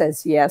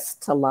says yes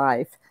to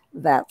life,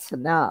 that's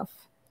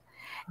enough.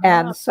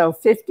 And so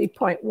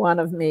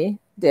 50.1 of me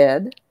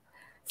did.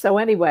 So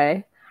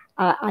anyway,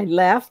 I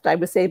left. I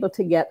was able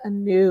to get a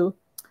new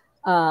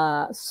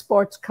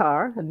sports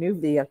car, a new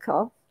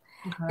vehicle.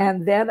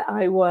 And then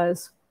I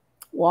was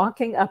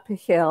walking up a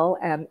hill,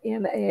 and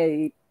in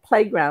a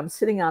playground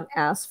sitting on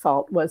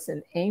asphalt was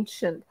an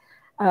ancient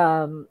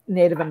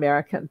Native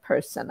American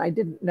person. I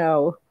didn't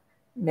know,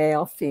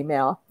 male,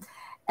 female.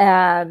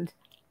 And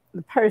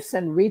the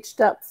person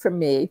reached up for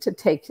me to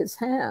take his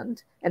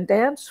hand and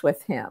dance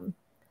with him.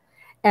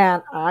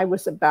 And I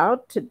was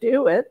about to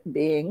do it,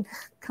 being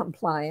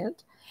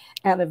compliant,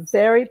 and a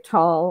very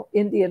tall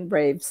Indian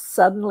brave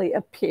suddenly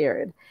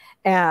appeared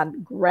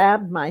and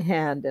grabbed my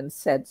hand and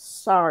said,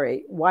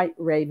 "Sorry, White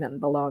Raven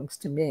belongs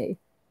to me."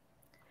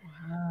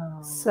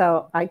 Wow.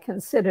 So I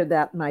consider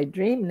that my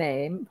dream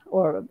name,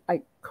 or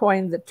I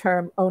coined the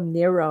term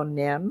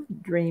Onironim,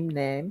 dream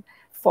name,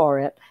 for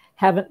it.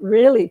 Haven't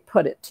really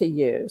put it to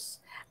use.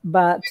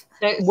 But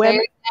say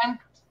it again?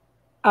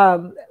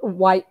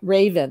 White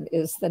Raven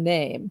is the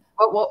name.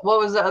 What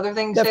was the other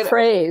thing? The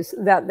phrase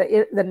that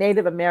the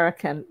Native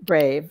American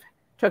brave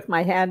took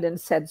my hand and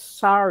said,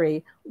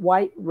 "Sorry,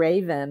 White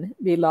Raven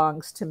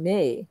belongs to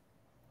me."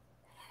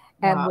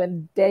 Wow. And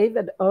when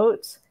David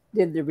Oates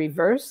did the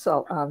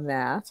reversal on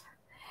that,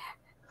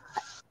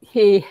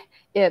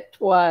 it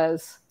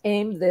was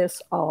aim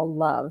this all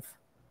love.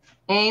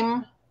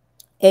 Aim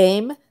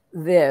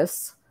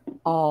this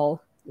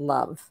all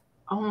love.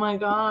 Oh my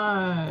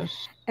gosh.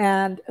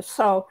 And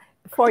so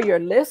for your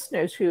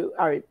listeners who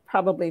are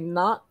probably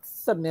not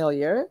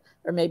familiar,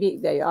 or maybe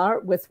they are,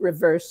 with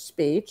reverse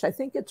speech, I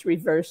think it's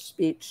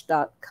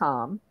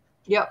reversespeech.com.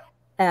 Yep.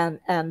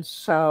 And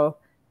so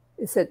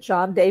is it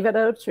John David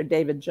Oates or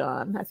David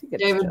John? I think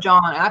it's David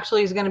John.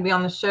 Actually, he's going to be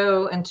on the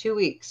show in 2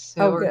 weeks.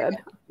 So good.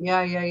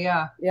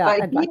 Yeah.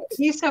 But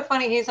he's so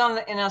funny. He's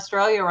in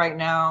Australia right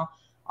now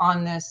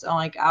on this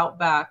like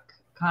outback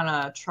kind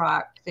of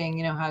track thing.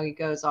 You know how he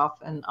goes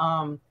off, and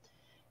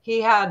he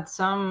had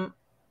some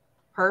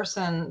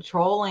person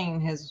trolling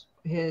his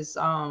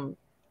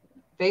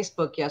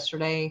Facebook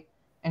yesterday,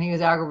 and he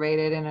was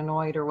aggravated and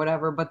annoyed or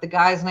whatever. But the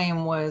guy's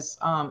name was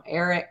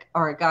Eric,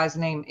 or a guy's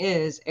name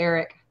is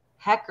Eric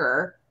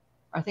Hecker.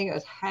 I think it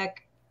was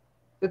Heck.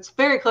 It's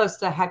very close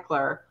to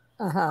Heckler.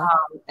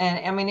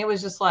 And I mean, it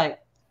was just like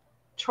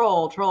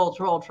troll,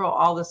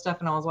 all this stuff.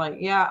 And I was like,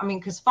 yeah, I mean,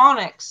 because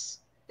phonics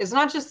is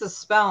not just the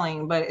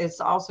spelling, but it's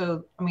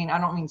also, I mean, I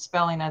don't mean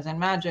spelling as in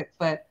magic,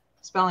 but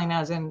spelling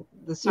as in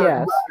the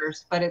certain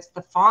letters, but it's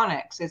the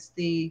phonics, it's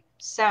the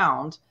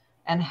sound.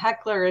 And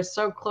Heckler is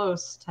so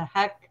close to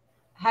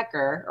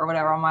Hecker or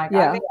whatever. I'm like,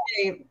 I think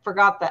they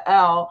forgot the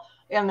L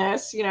in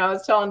this. I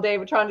was telling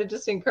David, trying to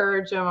just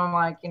encourage him. I'm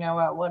like, you know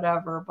what,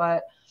 whatever.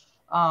 But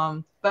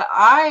I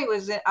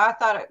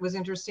thought it was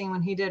interesting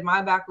when he did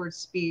my backwards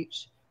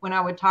speech, when I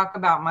would talk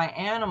about my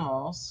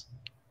animals,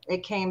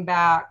 it came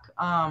back,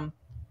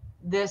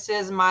 this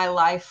is my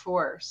life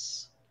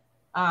force.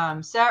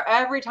 So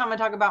every time I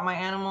talk about my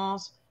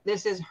animals,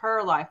 this is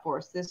her life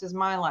force. This is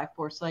my life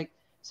force. Like,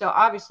 so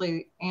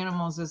obviously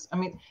animals is, I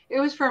mean, it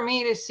was for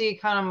me to see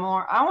kind of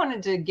more, I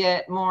wanted to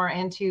get more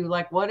into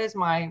like, what is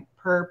my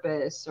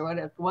purpose,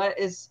 or what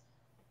is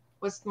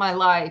what's my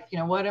life? You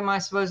know, what am I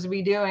supposed to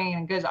be doing?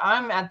 And because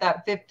I'm at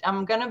that 50,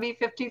 I'm going to be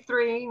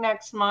 53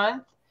 next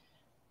month.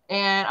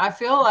 And I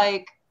feel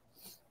like,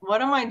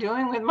 what am I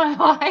doing with my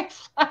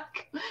life?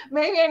 Like,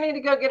 maybe I need to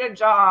go get a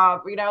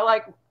job, you know,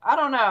 like, I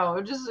don't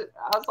know. Just,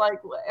 I was like,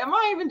 am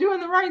I even doing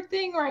the right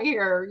thing right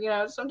here? You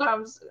know,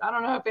 sometimes I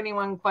don't know if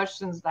anyone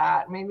questions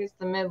that. Maybe it's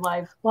the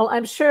midlife. Well,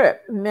 I'm sure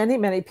many,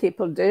 many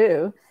people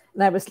do.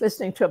 And I was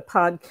listening to a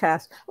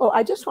podcast. Oh,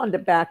 I just wanted to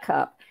back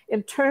up.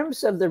 In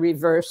terms of the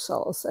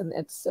reversals, and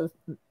it's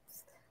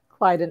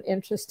quite an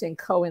interesting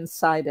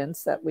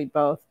coincidence that we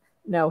both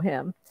know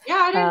him. Yeah,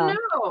 I didn't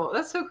know.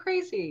 That's so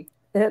crazy.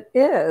 It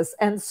is.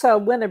 And so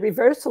when a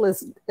reversal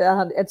is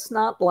done, it's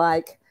not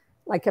like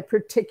a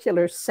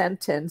particular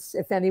sentence.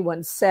 If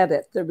anyone said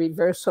it, the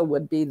reversal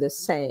would be the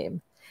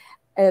same.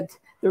 The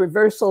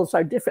reversals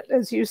are different,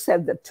 as you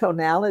said, the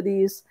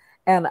tonalities,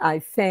 and I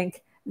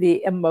think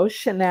the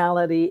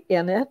emotionality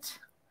in it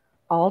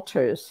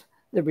alters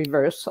the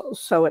reversal.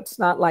 So it's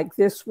not like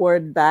this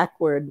word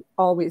backward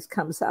always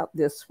comes out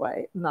this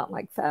way. Not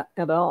like that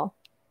at all.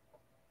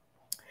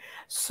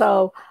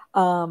 So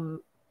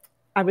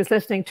I was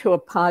listening to a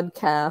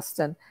podcast,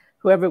 and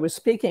whoever was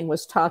speaking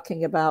was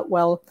talking about,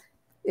 well,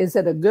 is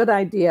it a good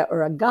idea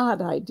or a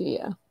God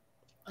idea?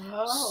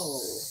 Oh.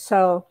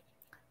 So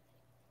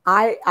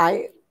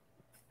I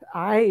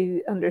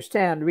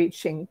understand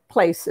reaching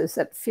places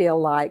that feel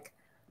like,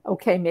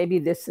 okay, maybe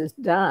this is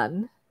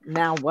done.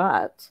 Now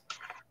what?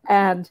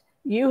 And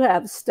you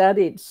have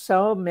studied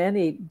so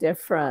many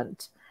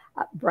different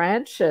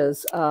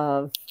branches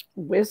of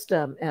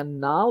wisdom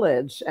and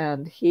knowledge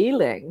and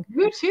healing.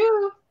 You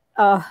too.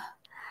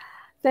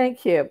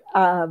 Thank you.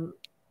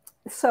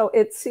 So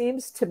it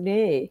seems to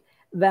me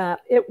that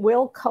it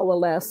will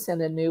coalesce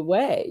in a new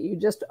way. You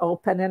just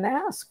open and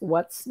ask,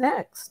 what's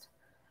next?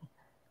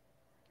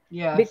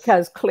 Yes.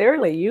 Because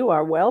clearly you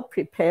are well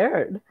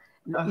prepared.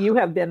 You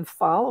have been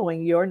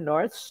following your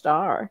North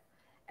Star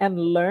and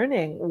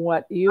learning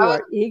what you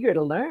are eager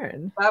to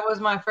learn. That was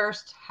my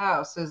first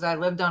house, is I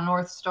lived on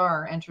North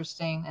Star.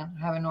 Interesting. And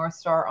I have a North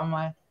Star on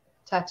my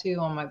tattoo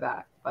on my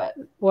back. But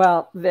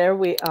well, there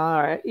we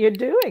are. You're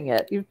doing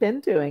it. You've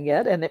been doing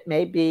it, and it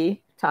may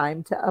be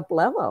time to up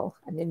level.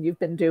 I mean, you've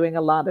been doing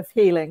a lot of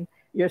healing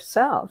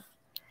yourself.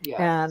 Yes.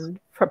 And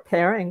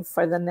preparing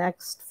for the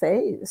next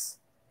phase.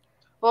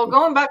 Well,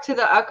 going back to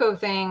the echo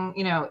thing,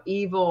 you know,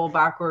 evil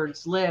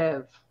backwards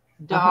live,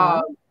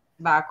 dog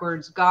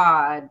backwards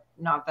God.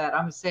 Not that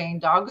I'm saying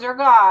dogs are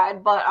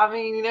God, but I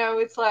mean, you know,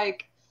 it's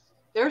like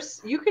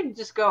you could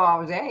just go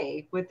all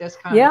day with this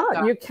kind of stuff.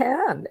 Yeah, you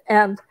can.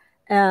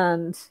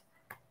 And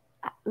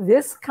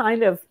this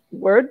kind of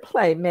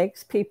wordplay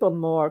makes people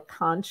more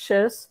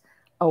conscious,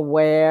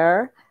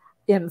 aware,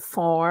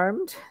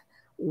 informed,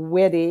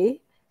 witty,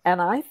 and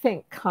I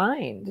think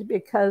kind,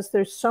 because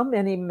there's so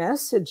many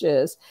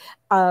messages.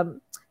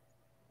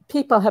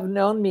 People have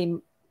known me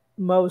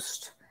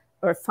most,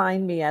 or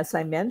find me, as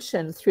I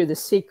mentioned, through the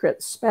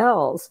secret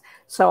spells.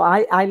 So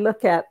I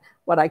look at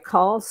what I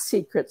call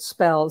secret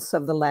spells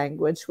of the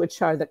language,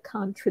 which are the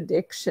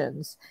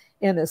contradictions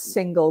in a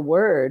single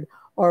word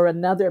or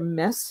another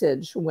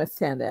message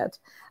within it.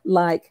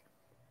 Like,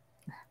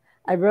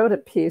 I wrote a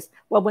piece.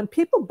 Well, when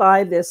people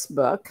buy this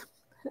book,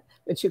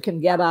 which you can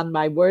get on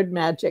my Word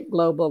Magic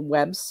Global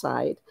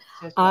website,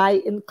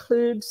 I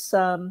include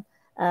some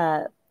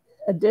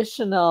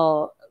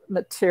additional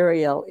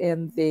material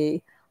in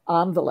the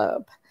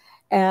envelope.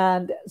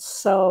 And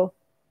so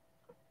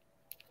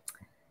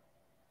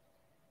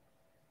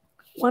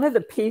one of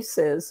the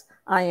pieces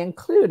I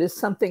include is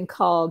something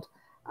called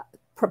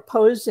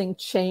proposing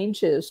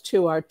changes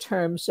to our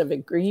terms of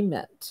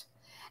agreement.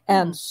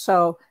 And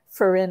so,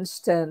 for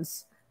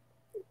instance,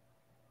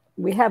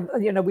 we have,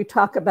 you know, we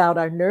talk about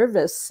our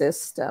nervous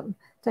system.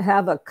 To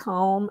have a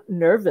calm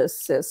nervous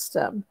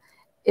system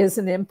is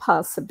an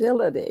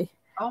impossibility.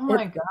 Oh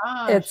my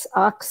gosh. It's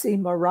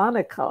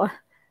oxymoronical,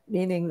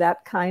 meaning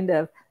that kind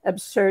of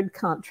absurd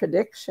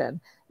contradiction.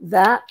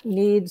 That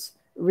needs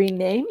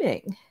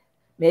renaming,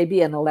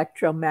 maybe a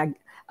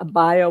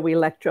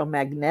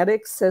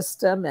bioelectromagnetic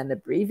system and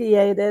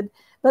abbreviated,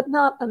 but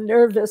not a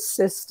nervous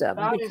system.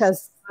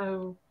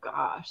 Oh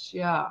gosh,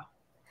 yeah.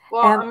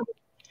 Well,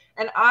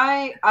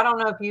 I don't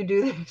know if you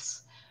do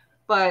this,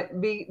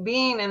 but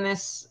being in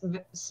this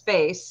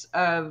space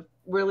of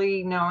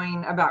really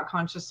knowing about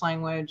conscious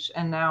language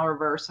and now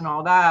reverse and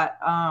all that,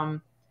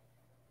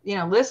 you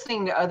know,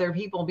 listening to other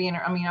people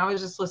I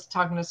was just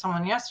talking to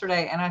someone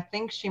yesterday, and I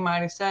think she might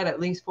have said at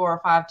least 4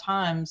 or 5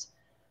 times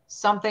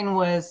something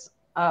was,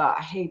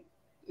 I hate,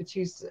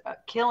 she's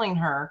killing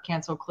her,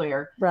 cancel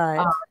clear.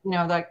 Right. You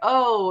know, like,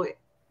 oh,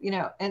 you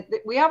know, and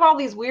we have all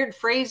these weird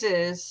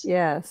phrases.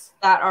 Yes.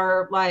 That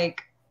are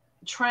like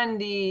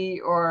trendy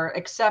or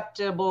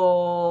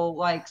acceptable,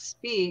 like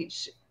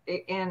speech,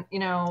 and, you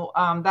know,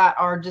 that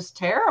are just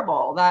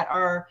terrible, that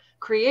are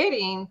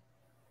creating,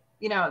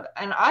 you know,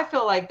 and I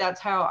feel like that's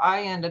how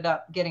I ended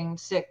up getting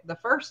sick the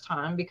first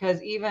time,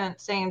 because even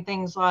saying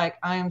things like,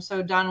 I am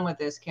so done with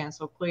this,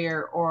 cancel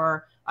clear,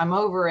 or I'm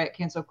over it,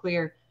 cancel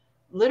clear,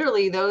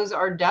 literally those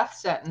are death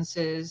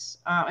sentences.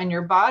 And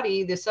your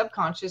body, the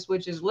subconscious,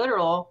 which is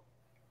literal,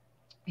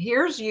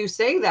 hears you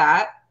say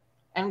that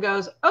and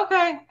goes,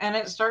 okay. And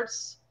it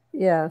starts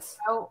Yes.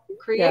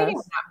 creating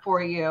Yes. that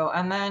for you.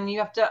 And then you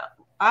have to,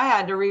 I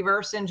had to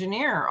reverse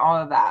engineer all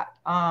of that.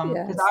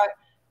 Because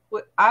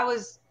I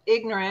was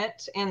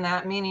ignorant in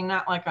that, meaning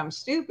not like I'm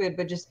stupid,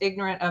 but just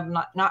ignorant of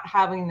not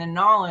having the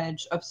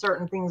knowledge of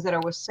certain things that I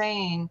was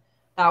saying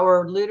that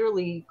were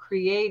literally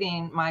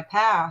creating my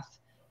path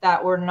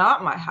that were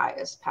not my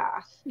highest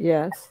path.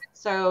 Yes.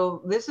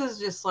 So this is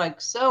just like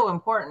so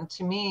important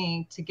to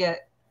me to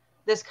get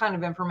this kind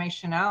of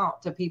information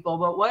out to people.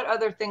 But what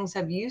other things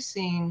have you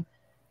seen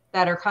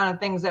that are kind of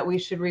things that we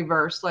should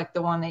reverse, like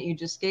the one that you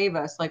just gave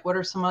us? Like, what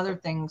are some other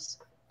things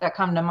that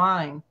come to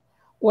mind?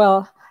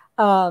 Well,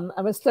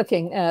 I was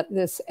looking at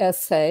this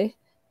essay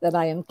that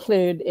I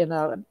include in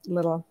a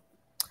little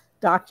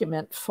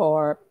document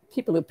for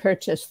people who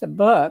purchase the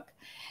book.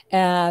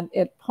 And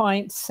it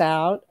points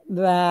out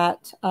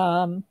that,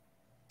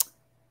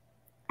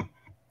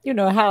 you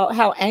know,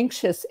 how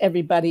anxious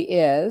everybody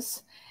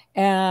is.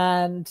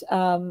 And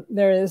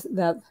there is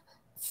that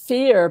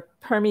fear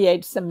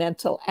permeates the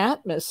mental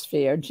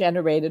atmosphere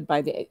generated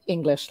by the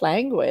English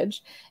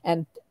language.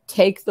 And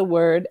take the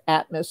word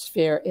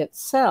atmosphere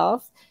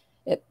itself.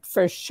 It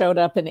first showed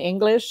up in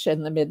English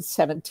in the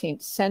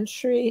mid-17th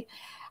century.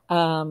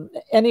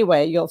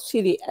 Anyway, you'll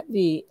see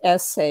the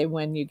essay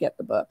when you get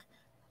the book.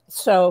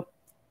 So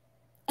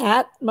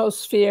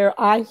atmosphere,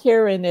 I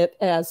hear in it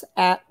as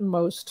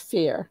atmost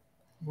fear,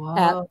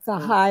 at the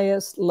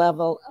highest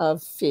level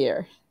of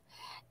fear.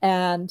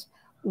 And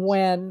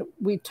when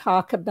we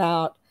talk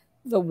about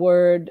the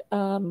word,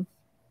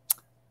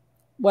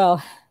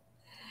 well,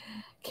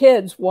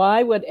 kids,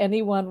 why would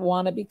anyone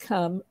want to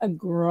become a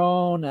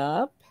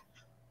grown-up?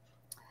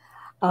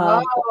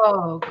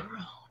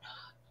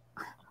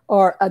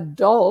 Or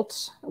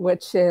adult,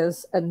 which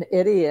is an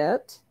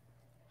idiot.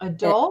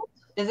 Adult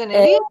is an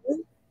idiot?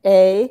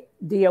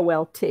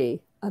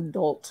 A-D-O-L-T,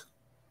 adult.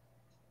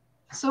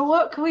 So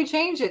what can we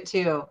change it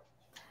to?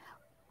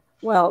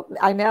 Well,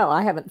 I know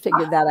I haven't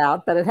figured that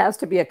out, but it has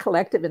to be a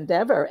collective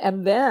endeavor.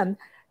 And then,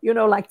 you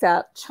know, like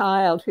that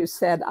child who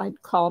said,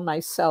 I'd call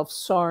myself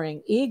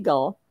Soaring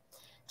Eagle,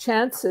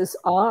 chances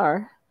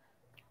are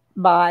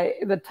by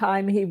the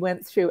time he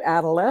went through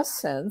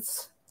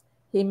adolescence,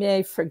 he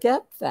may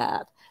forget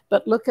that.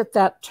 But look at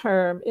that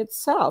term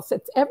itself.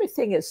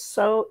 Everything is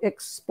so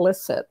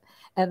explicit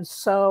and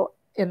so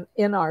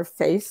in our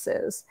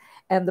faces.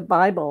 And the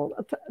Bible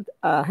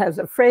has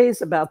a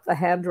phrase about the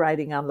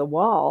handwriting on the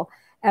wall.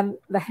 And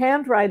the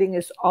handwriting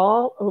is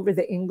all over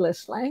the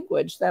English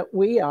language that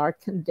we are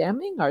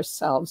condemning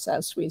ourselves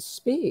as we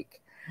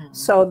speak. Mm-hmm.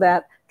 So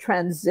that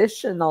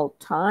transitional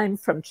time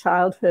from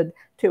childhood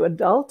to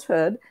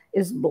adulthood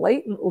is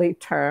blatantly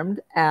termed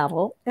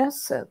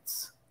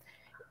adolescence.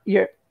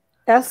 Your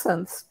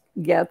essence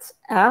gets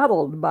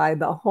addled by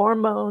the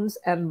hormones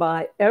and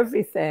by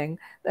everything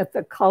that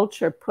the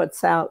culture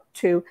puts out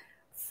to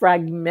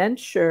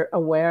fragment your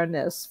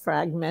awareness,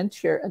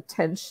 fragment your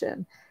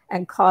attention,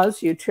 and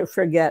cause you to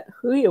forget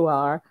who you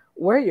are,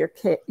 where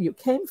you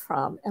came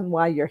from, and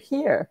why you're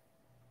here.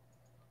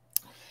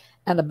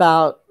 And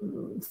about,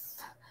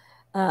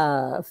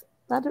 I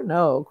don't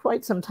know,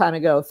 quite some time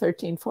ago,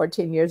 13,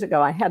 14 years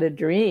ago, I had a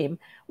dream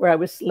where I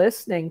was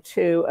listening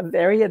to a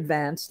very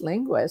advanced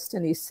linguist,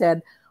 and he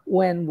said,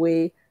 when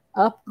we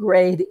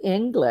upgrade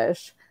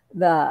English,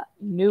 the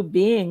new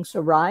beings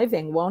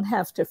arriving won't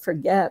have to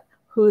forget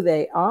who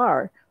they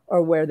are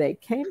or where they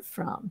came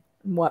from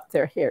and what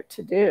they're here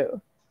to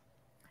do.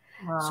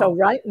 Wow. So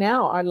right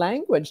now, our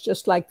language,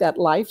 just like that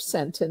life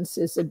sentence,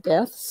 is a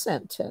death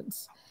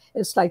sentence.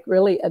 It's like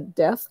really a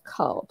death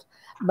cult.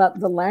 But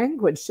the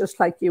language, just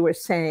like you were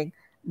saying,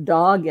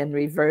 dog in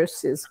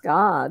reverse is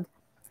God.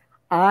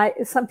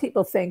 Some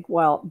people think,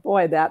 well,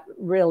 boy, that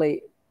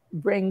really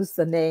brings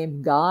the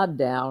name God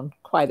down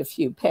quite a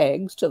few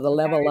pegs to the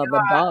level of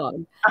a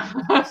dog.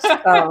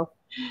 So,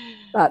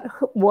 but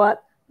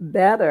what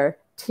better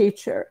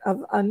teacher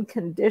of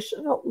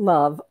unconditional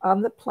love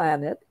on the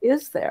planet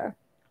is there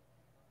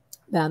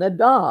than a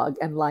dog?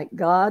 And like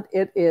God,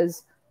 it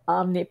is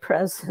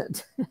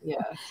omnipresent.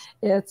 Yes.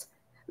 It's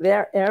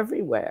there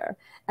everywhere.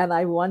 And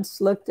I once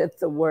looked at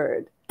the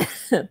word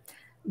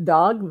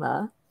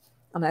dogma,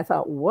 and I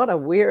thought, what a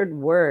weird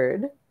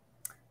word.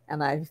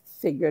 And I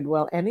figured,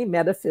 well, any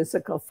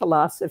metaphysical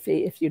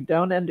philosophy, if you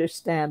don't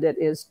understand it,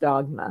 is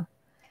dogma.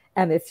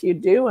 And if you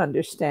do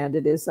understand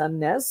it, is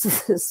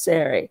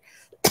unnecessary.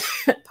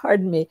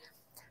 Pardon me.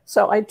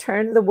 So I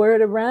turned the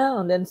word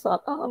around and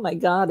thought, oh my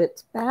God,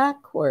 it's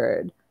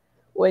backward.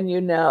 When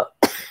you know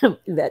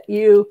that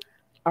you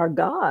are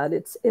God,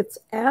 it's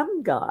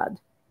am God.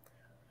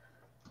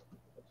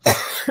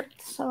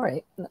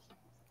 Sorry.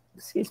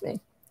 Excuse me.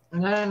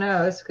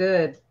 No, it's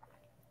good.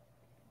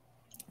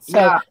 So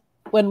yeah.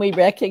 When we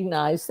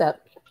recognize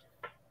that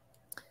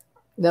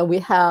we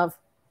have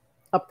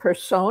a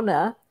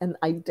persona, an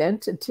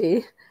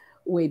identity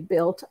we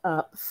built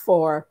up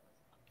for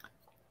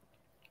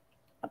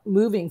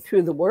moving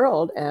through the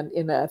world and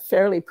in a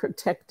fairly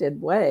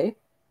protected way,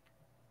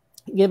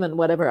 given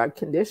whatever our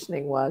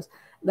conditioning was,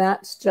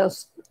 that's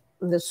just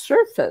the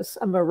surface,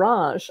 a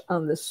mirage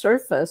on the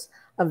surface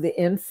of the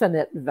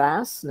infinite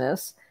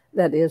vastness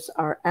that is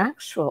our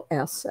actual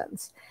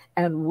essence.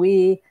 And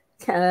we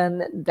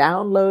can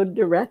download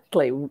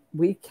directly.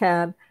 We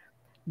can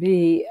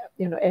be,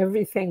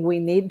 everything we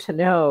need to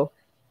know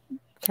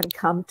can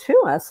come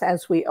to us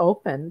as we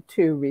open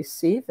to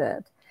receive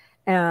it.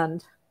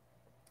 And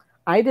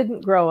I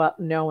didn't grow up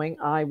knowing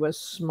I was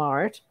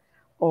smart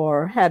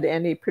or had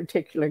any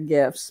particular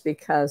gifts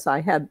because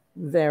I had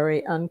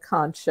very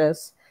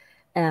unconscious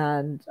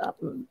and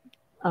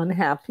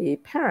unhappy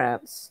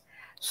parents.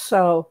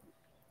 So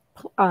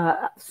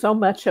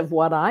much of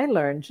what I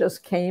learned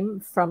just came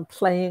from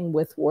playing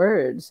with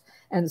words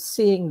and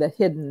seeing the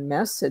hidden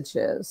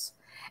messages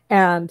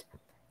and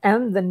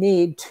the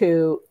need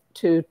to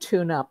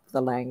tune up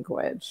the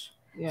language.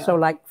 Yeah. So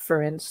like,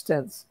 for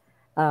instance,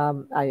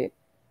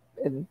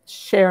 in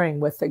sharing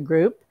with a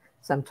group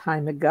some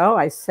time ago,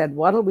 I said,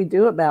 what'll we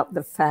do about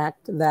the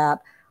fact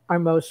that our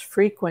most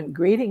frequent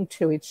greeting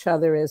to each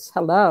other is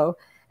hello,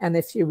 and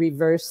if you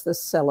reverse the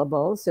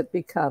syllables, it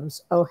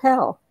becomes oh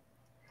hell.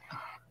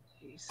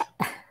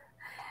 Oh,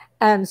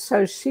 and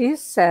so she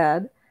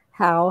said,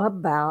 how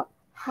about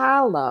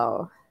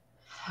hallow,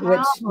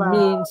 which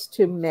means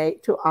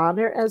to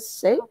honor as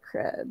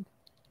sacred.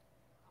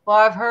 Well,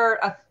 I've heard,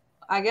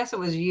 I guess it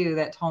was you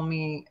that told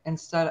me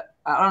instead,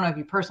 I don't know if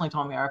you personally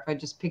told me or if I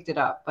just picked it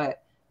up,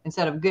 but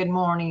instead of good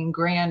morning,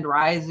 grand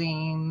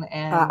rising.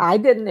 And I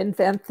didn't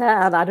invent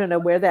that. I don't know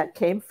where that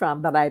came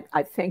from, but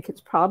I think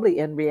it's probably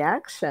in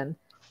reaction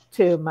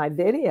to my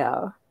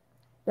video,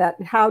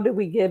 that how do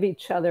we give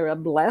each other a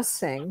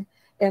blessing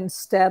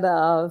instead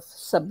of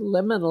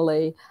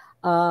subliminally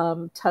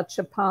touch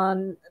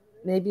upon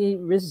maybe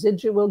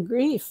residual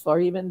grief or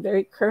even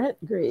very current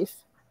grief.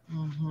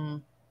 Mm-hmm.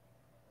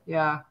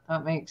 Yeah,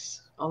 that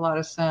makes a lot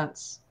of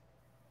sense.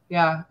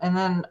 Yeah. And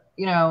then,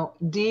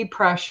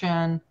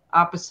 depression,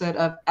 opposite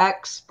of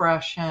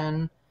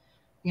expression,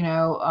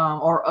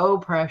 or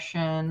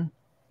oppression,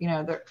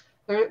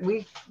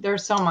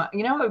 there's so much,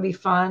 what would be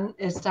fun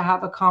is to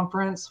have a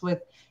conference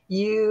with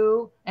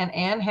you and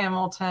Ann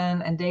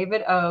Hamilton and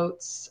David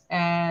Oates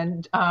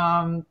and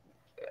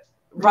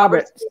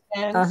Robert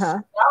Stevens. Uh-huh.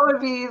 That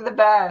would be the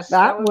best.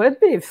 That would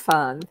be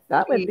fun.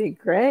 That would be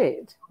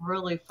great.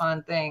 Really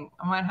fun thing.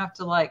 I might have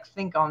to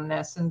think on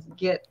this and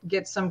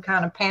get some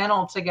kind of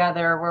panel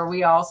together where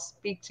we all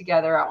speak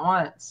together at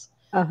once.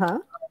 Uh-huh.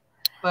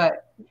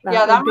 But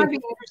that might be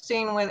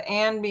interesting with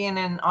Anne being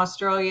in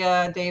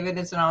Australia. David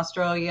is in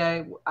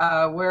Australia.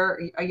 Where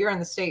you're in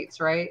the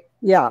States, right?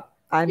 Yeah,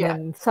 I'm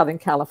in Southern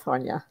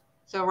California.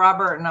 So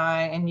Robert and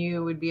I and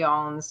you would be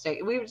all in the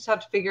States. We would just have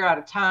to figure out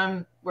a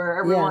time where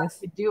everyone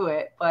could do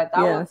it. But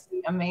that would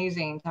be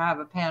amazing to have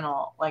a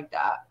panel like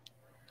that.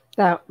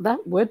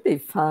 That would be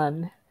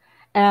fun.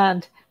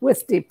 And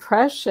with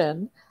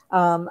depression,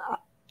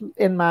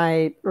 in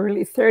my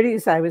early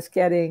 30s, I was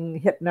getting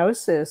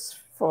hypnosis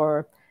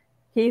for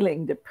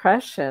healing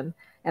depression.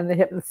 And the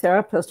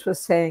hypnotherapist was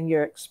saying,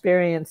 you're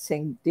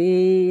experiencing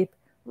deep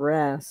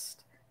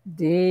rest,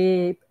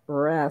 deep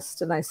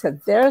rest. And I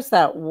said, there's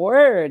that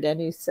word. And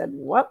he said,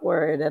 what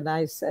word? And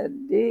I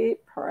said,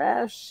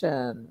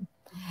 depression.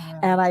 Yeah.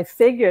 And I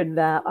figured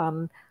that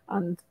on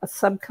a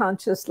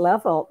subconscious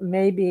level,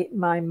 maybe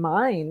my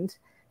mind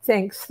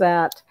thinks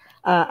that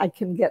I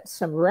can get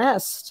some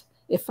rest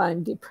if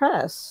I'm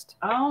depressed.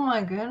 Oh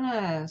my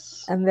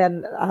goodness. And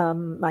then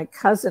my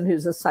cousin,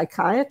 who's a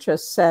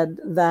psychiatrist, said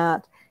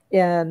that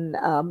in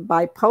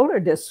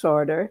bipolar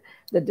disorder,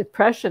 the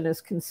depression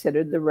is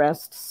considered the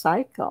rest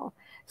cycle.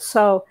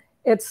 So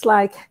it's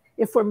like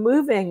if we're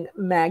moving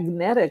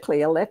magnetically,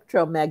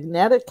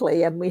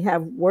 electromagnetically, and we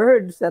have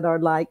words that are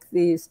like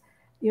these,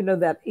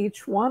 that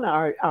each one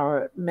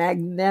are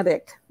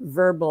magnetic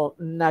verbal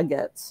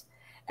nuggets,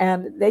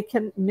 and they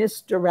can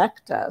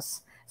misdirect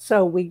us.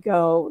 So we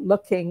go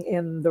looking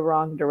in the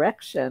wrong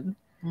direction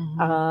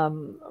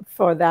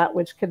for that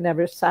which can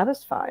never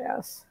satisfy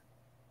us.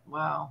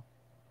 Wow.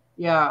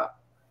 Yeah.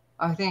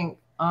 I think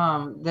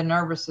the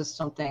nervous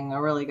system thing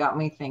really got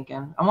me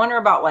thinking. I wonder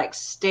about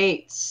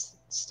state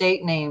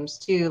names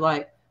too,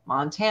 like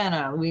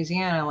Montana,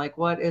 Louisiana.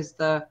 What is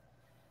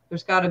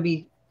there's got to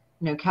be,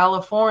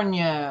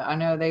 California. I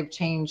know they've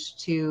changed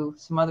to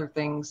some other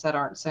things that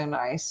aren't so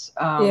nice.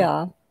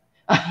 Yeah.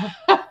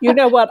 You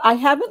know what? I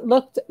haven't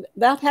looked,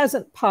 that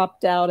hasn't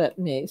popped out at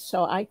me,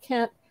 so I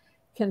can't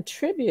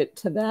contribute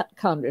to that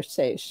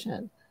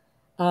conversation.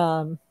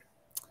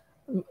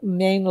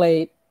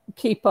 Mainly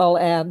people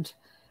and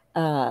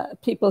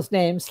people's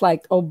names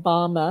like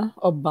Obama,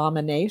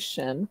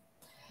 Abomination.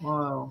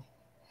 Whoa.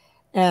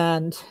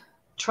 And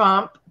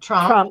Trump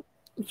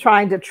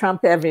trying to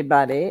trump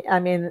everybody. I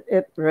mean,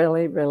 it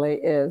really, really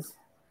is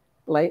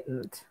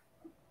blatant.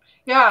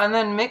 Yeah, and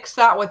then mix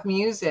that with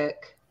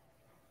music.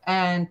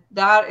 And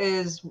that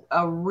is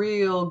a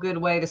real good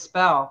way to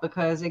spell,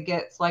 because it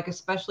gets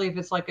especially if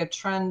it's a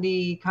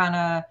trendy kind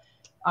of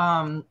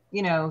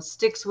you know,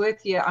 sticks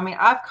with you. I mean,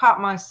 I've caught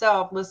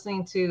myself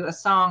listening to a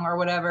song or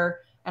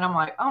whatever, and I'm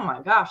like, oh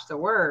my gosh, the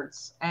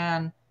words.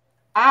 And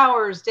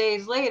hours,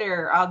 days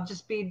later, I'll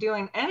just be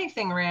doing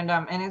anything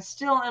random and it's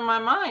still in my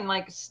mind,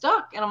 like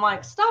stuck. And I'm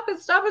like, stop it,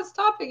 stop it,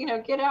 stop it. You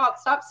know, get out,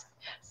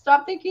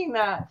 stop thinking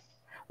that.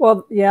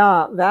 Well,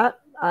 yeah,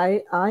 that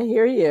I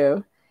hear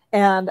you.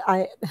 And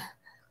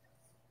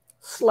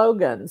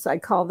slogans, I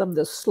call them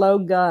the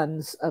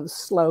slogans of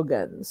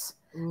slogans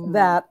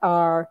that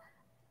are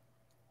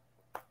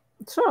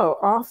so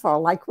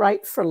awful, like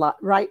right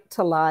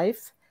to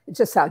life. It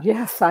just sounds,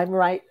 yes, I'm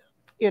right,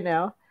 you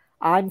know,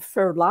 I'm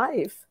for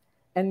life,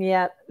 and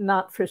yet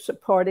not for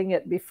supporting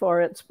it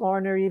before it's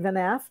born or even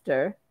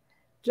after,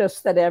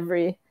 just that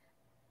every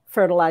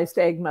fertilized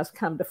egg must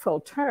come to full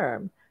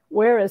term.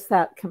 Where is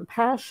that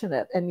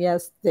compassionate? And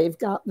yes, they've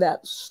got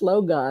that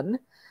slogan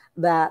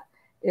that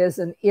is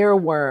an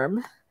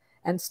earworm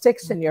and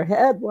sticks in your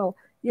head. Well,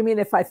 you mean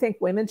if I think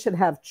women should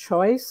have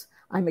choice,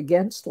 I'm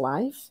against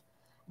life?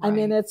 Right. I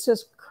mean, it's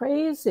just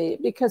crazy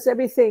because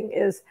everything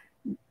is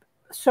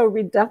so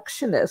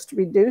reductionist,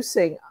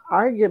 reducing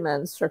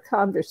arguments or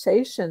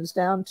conversations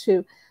down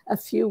to a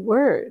few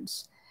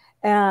words.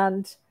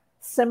 And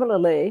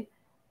similarly,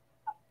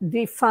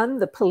 defund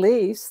the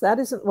police, that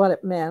isn't what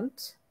it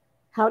meant.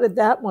 How did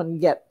that one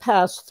get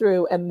passed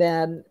through and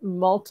then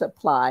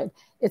multiplied?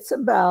 It's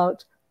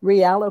about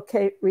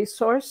reallocate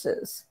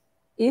resources.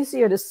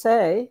 Easier to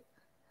say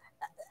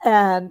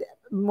and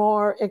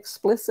more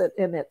explicit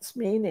in its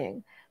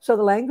meaning. So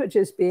the language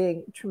is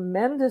being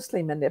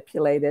tremendously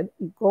manipulated.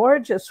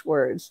 Gorgeous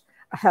words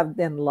have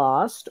been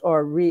lost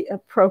or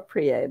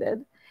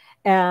reappropriated.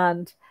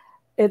 And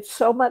it's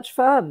so much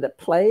fun to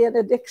play in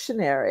a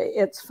dictionary.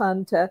 It's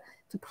fun to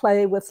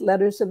play with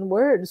letters and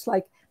words.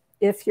 Like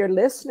if your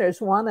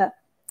listeners want to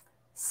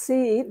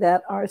see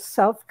that our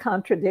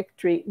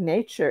self-contradictory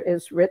nature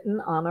is written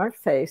on our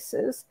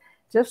faces,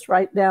 just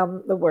write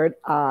down the word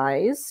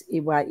eyes,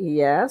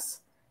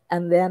 E-Y-E-S,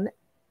 and then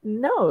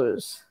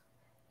nose,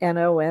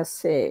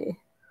 N-O-S-E.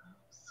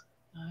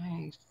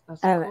 Nice.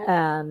 That's cool.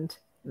 And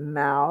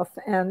mouth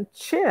and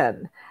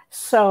chin.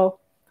 So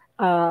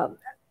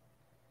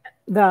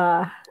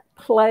the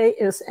play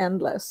is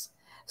endless.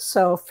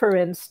 So for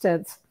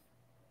instance,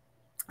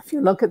 if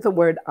you look at the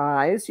word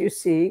eyes, you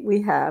see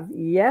we have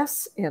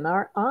yes in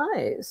our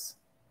eyes.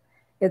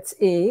 It's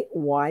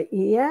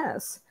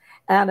E-Y-E-S.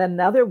 And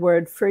another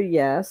word for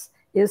yes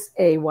is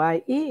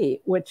A-Y-E,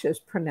 which is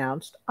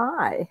pronounced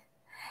I.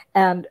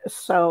 And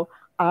so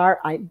our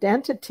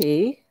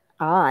identity,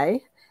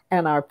 I,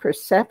 and our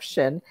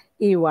perception,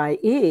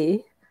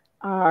 E-Y-E,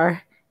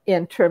 are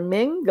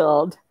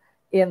intermingled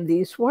in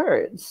these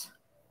words.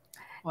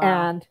 Wow.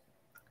 And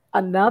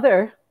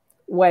another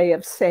way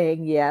of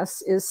saying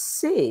yes is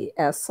see,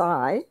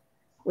 S-I,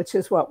 which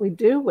is what we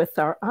do with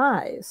our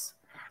eyes.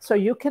 So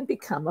you can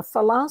become a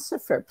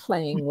philosopher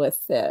playing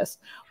with this.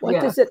 What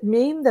does it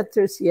mean that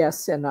there's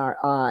yes in our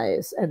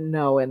eyes and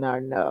no in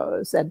our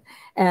nose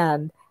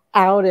and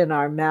out in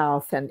our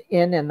mouth and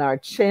in our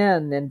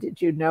chin? And did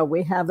you know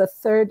we have a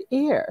third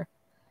ear?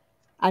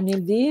 I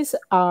mean, these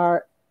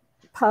are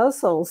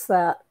puzzles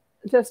that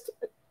just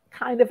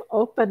kind of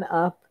open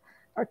up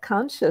our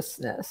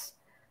consciousness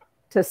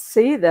to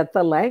see that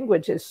the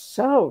language is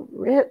so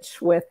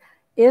rich with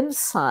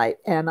insight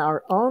and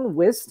our own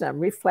wisdom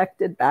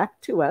reflected back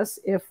to us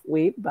if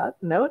we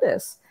but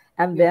notice.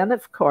 And then,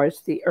 of course,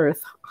 the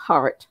earth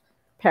heart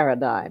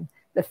paradigm,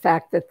 the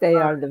fact that they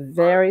are the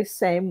very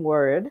same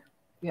word.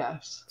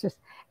 Yes.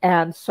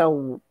 And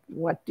so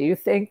what do you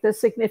think the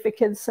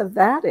significance of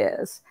that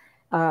is?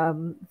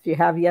 If you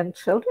have young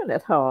children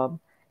at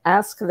home,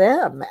 ask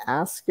them,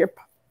 ask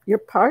your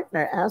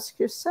partner, ask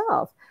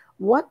yourself,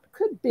 what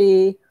could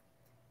be,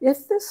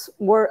 if this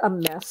were a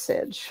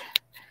message,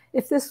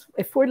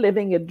 if we're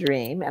living a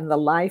dream and the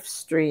life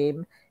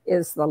stream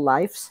is the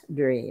life's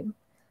dream.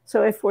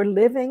 So if we're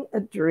living a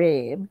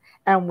dream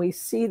and we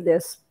see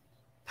this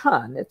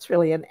pun, it's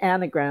really an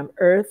anagram,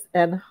 earth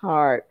and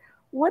heart,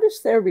 what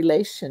is their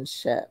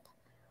relationship?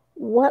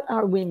 What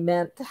are we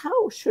meant?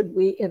 How should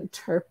we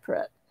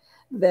interpret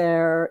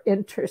their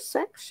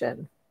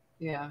intersection?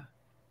 Yeah.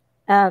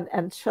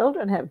 And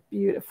children have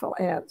beautiful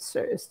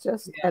answers,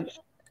 just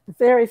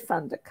very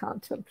fun to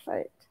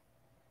contemplate.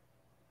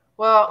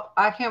 Well,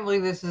 I can't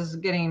believe this is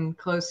getting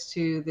close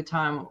to the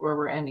time where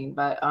we're ending,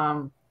 but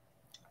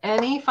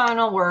any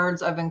final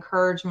words of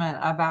encouragement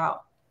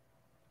about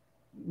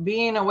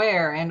being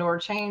aware and or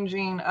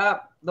changing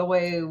up the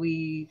way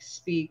we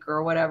speak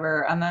or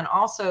whatever? And then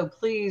also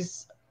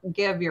please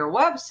give your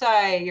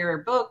website, your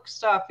book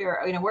stuff,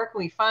 where can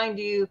we find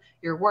you,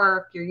 your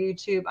work, your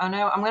YouTube? I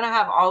know I'm going to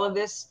have all of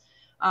this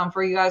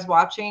for you guys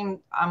watching.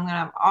 I'm going to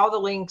have all the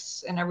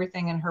links and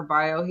everything in her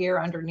bio here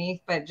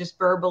underneath, but just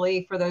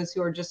verbally for those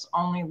who are just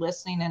only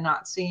listening and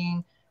not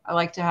seeing, I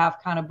like to have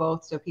kind of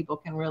both so people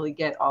can really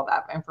get all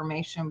that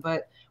information.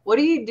 But what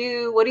do you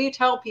do? What do you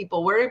tell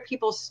people? Where do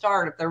people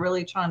start if they're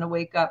really trying to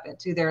wake up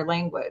into their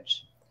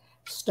language?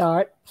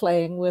 Start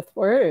playing with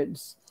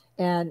words.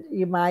 And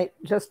you might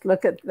just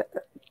look at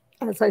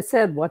as I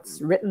said,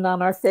 what's written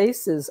on our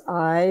faces,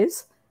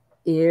 eyes,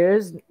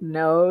 ears,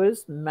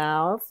 nose,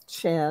 mouth,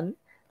 chin.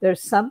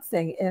 There's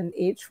something in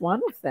each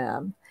one of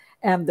them.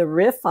 And the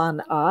riff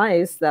on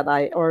eyes that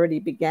I already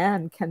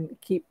began can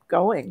keep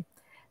going.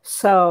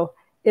 So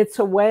it's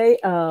a way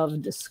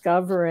of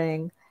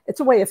discovering, it's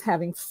a way of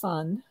having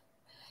fun.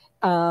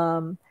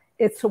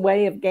 It's a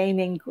way of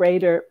gaining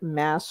greater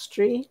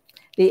mastery.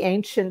 The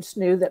ancients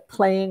knew that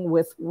playing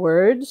with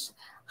words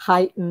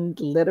heightened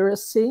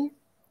literacy.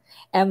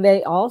 And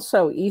they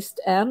also,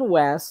 East and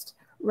West,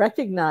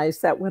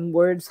 recognized that when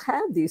words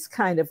had these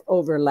kind of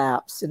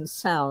overlaps in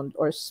sound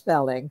or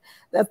spelling,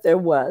 that there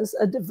was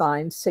a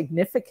divine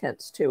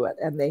significance to it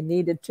and they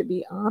needed to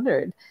be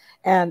honored.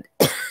 And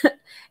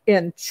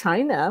in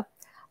China,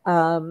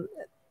 the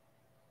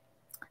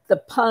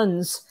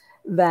puns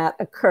that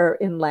occur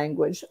in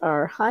language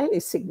are highly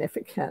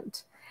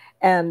significant.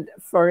 And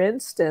for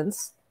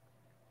instance,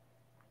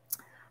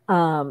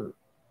 well,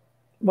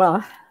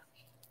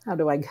 how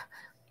do I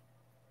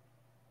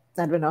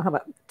don't know how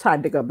much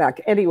time to go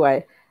back.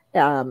 Anyway,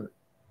 the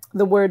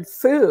word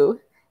fu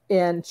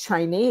in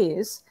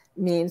Chinese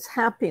means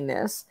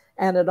happiness,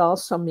 and it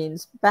also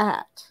means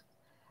bat.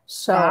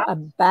 So a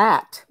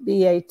bat,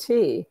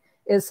 B-A-T,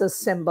 is a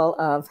symbol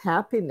of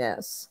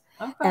happiness.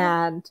 Okay.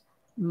 And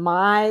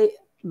my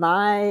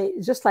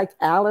just like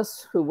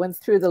Alice, who went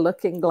through the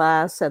looking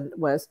glass and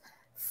was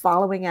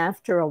following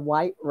after a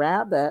white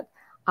rabbit,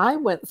 I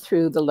went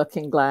through the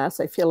looking glass.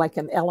 I feel like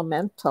an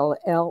elemental,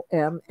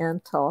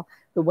 elemental,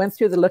 who went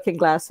through the looking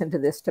glass into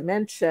this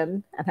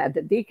dimension and had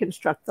to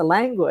deconstruct the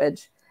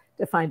language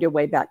to find your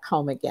way back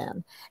home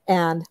again.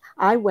 And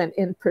I went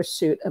in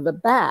pursuit of a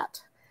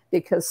bat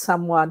because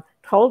someone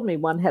told me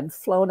one had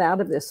flown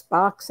out of this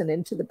box and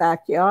into the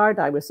backyard.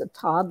 I was a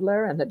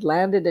toddler and had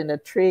landed in a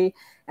tree,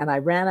 and I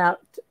ran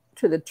out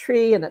to the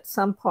tree and at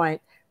some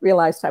point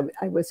realized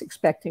I was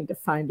expecting to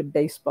find a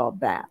baseball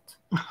bat.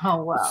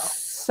 Oh, wow.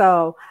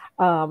 So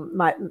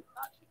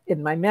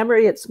in my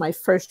memory, it's my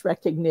first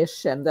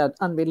recognition that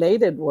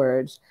unrelated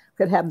words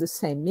could have the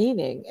same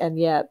meaning, and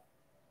yet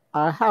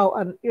on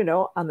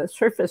the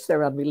surface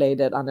they're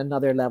unrelated, on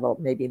another level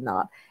maybe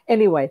not.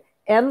 Anyway,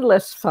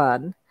 endless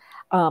fun.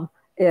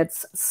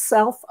 It's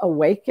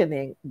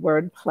self-awakening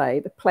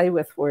wordplay to play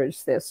with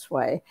words this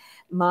way.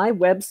 My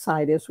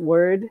website is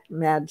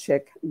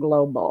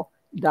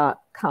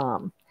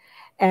wordmagicglobal.com.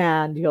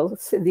 And you'll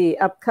see the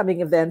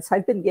upcoming events.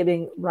 I've been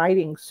giving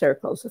writing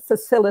circles,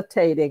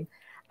 facilitating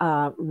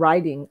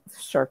writing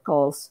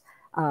circles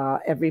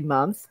every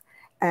month.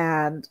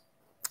 And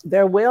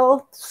there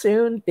will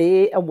soon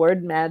be a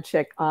Word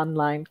Magic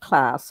online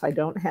class. I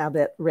don't have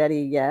it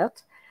ready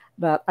yet,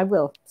 but I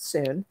will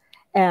soon.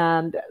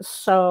 And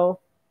so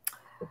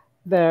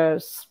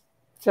there's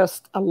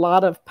just a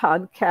lot of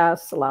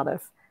podcasts, a lot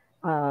of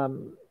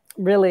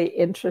really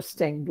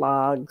interesting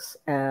blogs.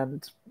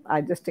 And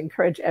I just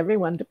encourage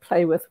everyone to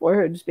play with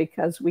words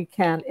because we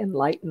can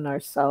enlighten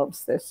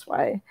ourselves this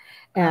way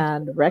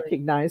and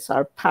recognize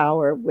our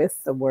power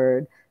with the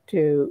word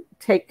to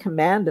take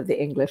command of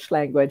the English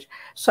language.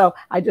 So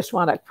I just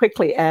want to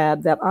quickly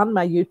add that on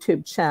my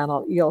YouTube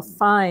channel, you'll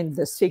find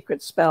the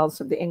secret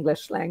spells of the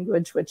English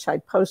language, which I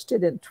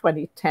posted in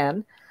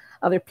 2010.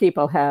 Other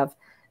people have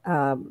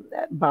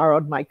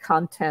borrowed my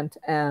content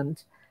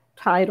and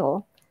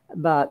title,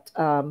 but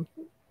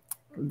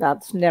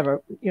that's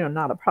never,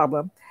 not a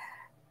problem.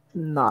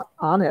 Not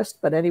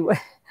honest, but anyway.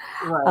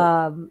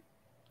 Right.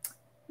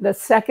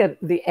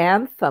 The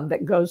anthem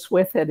that goes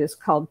with it is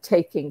called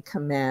Taking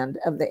Command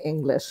of the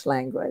English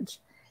Language.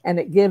 And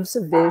it gives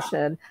a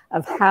vision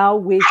of how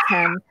we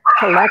can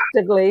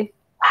collectively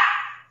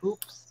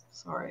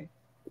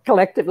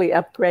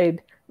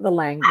upgrade the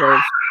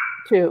language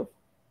to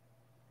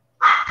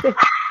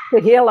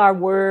heal our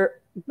word.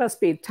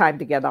 Must be time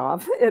to get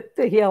off.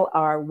 To heal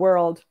our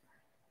world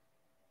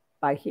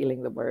by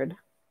healing the word.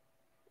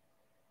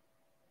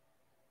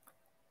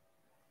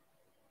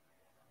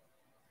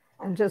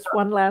 And just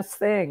one last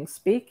thing,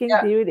 speaking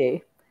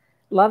beauty,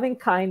 loving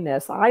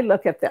kindness. I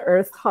look at the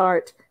earth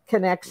heart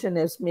connection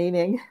as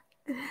meaning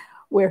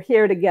we're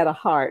here to get a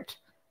heart,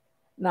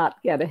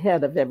 not get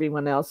ahead of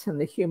everyone else in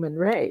the human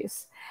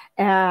race.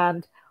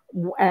 And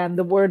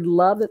the word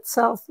love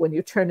itself, when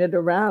you turn it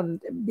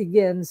around,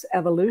 begins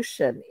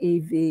evolution,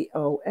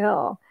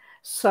 EVOL.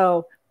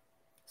 So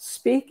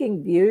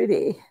speaking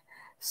beauty,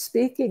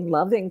 speaking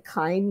loving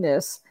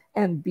kindness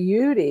and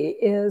beauty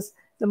is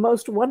the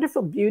most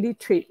wonderful beauty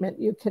treatment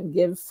you can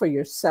give for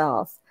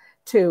yourself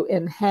to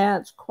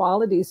enhance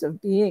qualities of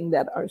being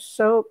that are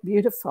so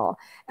beautiful.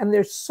 And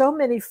there's so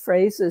many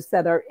phrases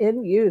that are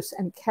in use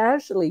and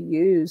casually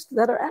used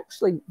that are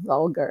actually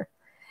vulgar.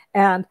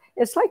 And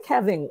it's like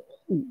having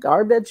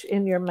garbage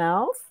in your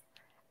mouth.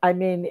 I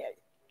mean,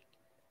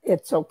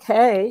 it's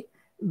okay,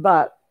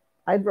 but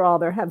I'd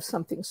rather have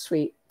something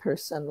sweet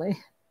personally.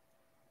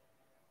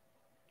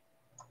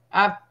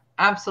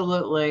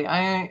 Absolutely.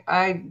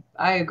 I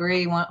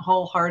agree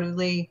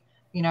wholeheartedly.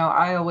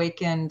 I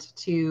awakened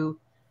to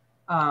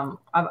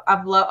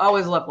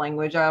always loved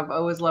language. I've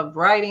always loved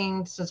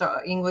writing since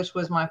English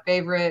was my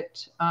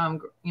favorite,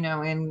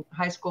 in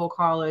high school,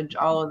 college,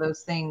 all of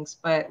those things,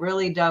 but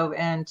really dove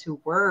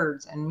into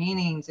words and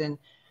meanings and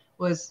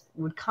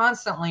would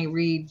constantly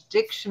read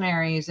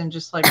dictionaries and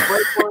just like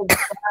break words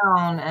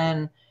down.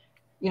 And,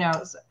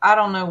 I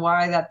don't know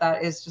why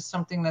that is just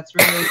something that's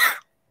really,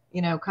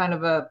 kind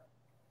of a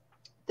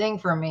thing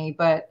for me,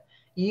 but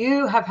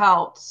you have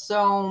helped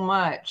so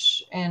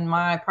much in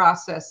my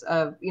process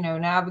of,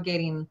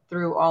 navigating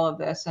through all of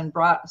this and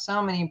brought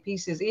so many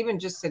pieces. Even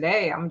just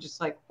today, I'm just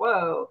like,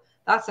 whoa,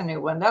 that's a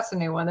new one. That's a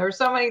new one. There are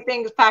so many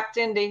things packed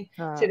into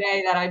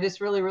today that I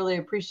just really, really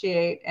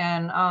appreciate.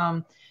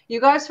 And you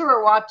guys who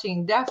are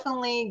watching,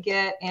 definitely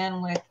get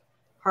in with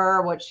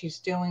her, what she's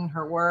doing,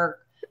 her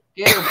work,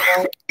 get her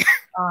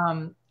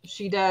book.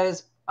 She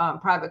does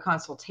private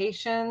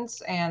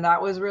consultations, and that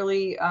was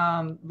really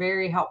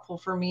very helpful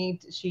for me.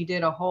 She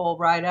did a whole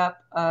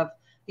write-up of,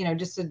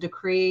 just a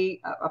decree,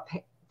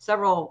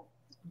 several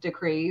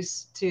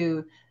decrees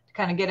to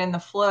kind of get in the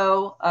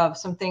flow of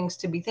some things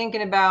to be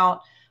thinking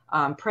about,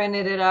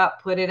 printed it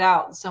up, put it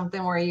out,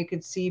 something where you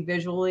could see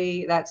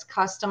visually that's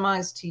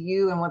customized to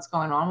you and what's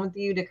going on with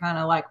you to kind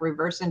of like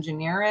reverse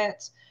engineer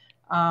it.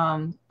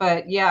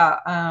 But yeah,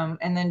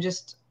 and then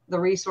just the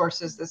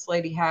resources this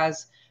lady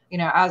has.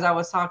 As I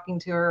was talking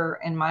to her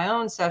in my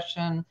own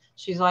session,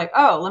 she's like,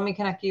 oh, let me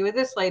connect you with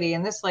this lady,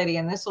 and this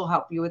will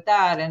help you with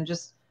that. And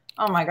just,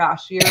 oh my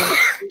gosh,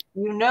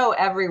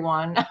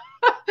 everyone,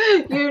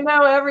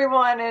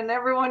 everyone, and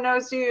everyone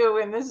knows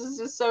you. And this is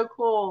just so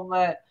cool.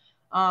 But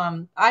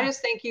I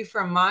just thank you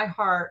from my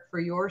heart for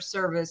your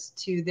service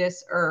to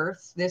this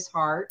earth, this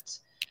heart,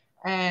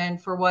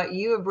 and for what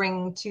you are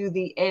bringing to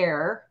the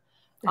air.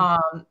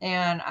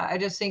 And I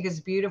just think it's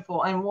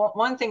beautiful. And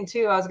one thing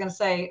too, I was going to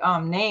say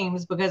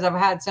names, because I've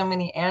had so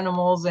many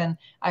animals, and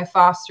I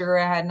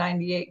had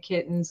 98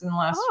 kittens in the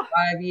last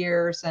 5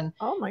 years. And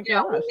oh my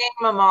gosh, we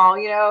name them all.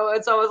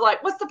 It's always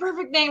like, what's the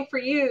perfect name for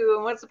you?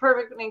 And what's the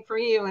perfect name for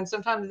you? And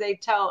sometimes they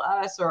tell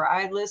us, or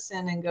I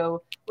listen and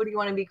go, what do you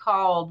want to be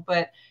called?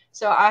 But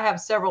so I have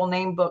several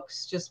name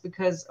books just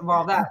because of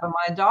all that. But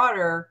my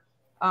daughter,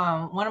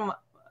 one of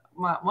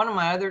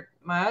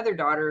my other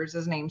daughters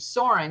is named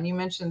Soren. You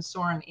mentioned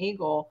Soren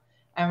Eagle,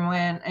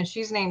 and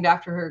she's named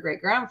after her great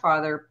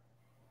grandfather.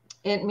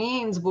 It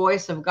means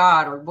voice of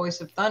God or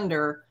voice of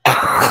thunder.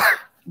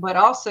 But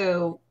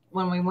also,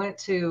 when we went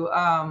to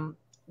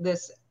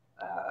this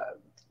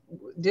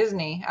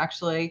Disney,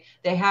 actually,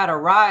 they had a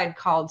ride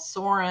called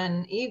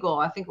Soren Eagle.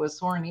 I think it was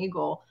Soren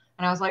Eagle,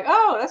 and I was like,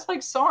 oh, that's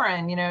like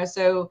Soren,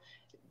 So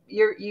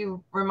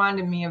you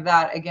reminded me of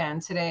that again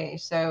today.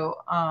 So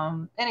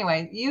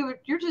anyway,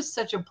 you're just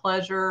such a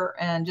pleasure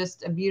and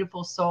just a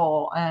beautiful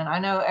soul. And I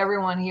know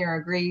everyone here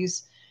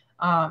agrees.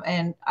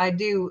 And I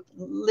do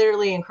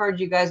literally encourage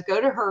you guys,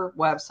 go to her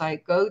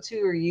website, go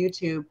to her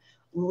YouTube,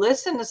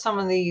 listen to some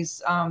of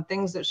these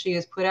things that she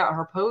has put out.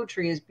 Her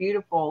poetry is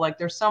beautiful. Like,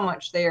 there's so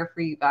much there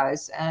for you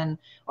guys.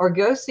 Or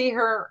go see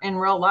her in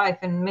real life.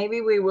 And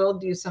maybe we will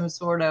do some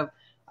sort of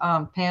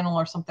panel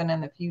or something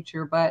in the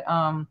future. But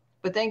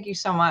thank you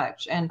so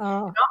much. And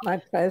my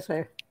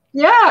pleasure.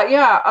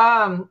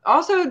 Yeah.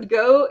 Also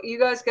you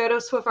guys go to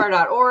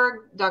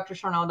swiftfire.org,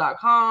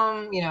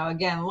 drsharnael.com,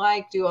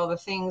 again, do all the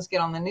things, get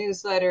on the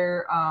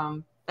newsletter.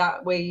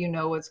 That way,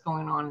 what's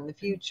going on in the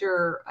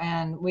future.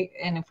 And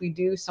if we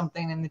do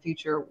something in the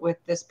future with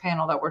this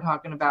panel that we're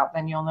talking about,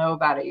 then you'll know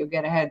about it. You'll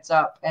get a heads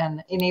up.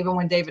 And even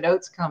when David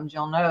Oates comes,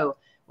 you'll know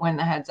when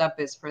the heads up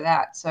is for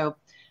that. So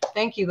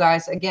thank you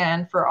guys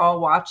again for all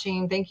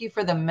watching. Thank you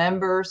for the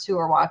members who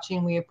are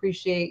watching. We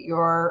appreciate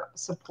your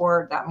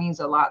support. That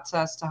means a lot to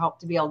us to help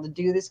to be able to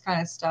do this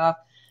kind of stuff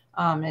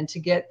and to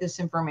get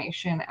this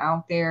information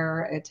out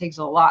there. It takes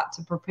a lot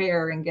to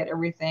prepare and get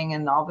everything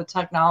and all the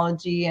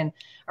technology and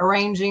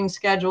arranging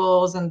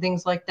schedules and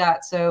things like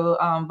that. So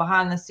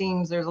behind the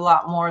scenes, there's a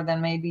lot more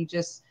than maybe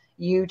just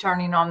you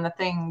turning on the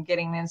thing,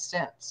 getting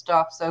instant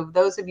stuff. So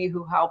those of you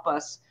who help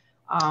us,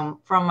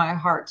 from my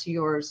heart to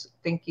yours,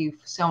 thank you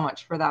so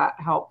much for that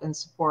help and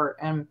support.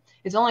 And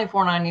it's only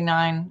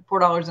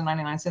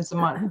 $4.99 a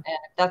month. And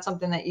if that's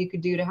something that you could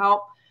do to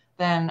help,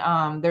 then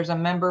there's a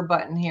member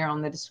button here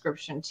on the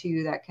description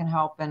too that can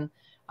help. And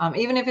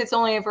even if it's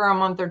only for a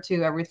month or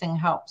two, everything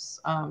helps.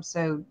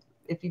 So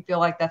if you feel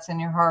like that's in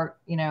your heart,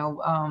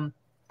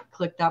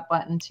 click that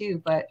button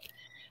too. But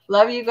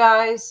love you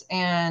guys,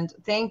 and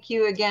thank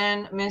you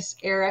again, Miss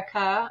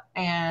Airica.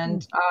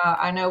 And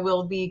I know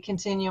we'll be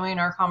continuing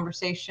our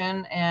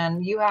conversation.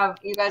 And you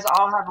guys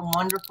all have a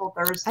wonderful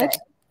Thursday.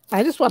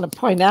 I just want to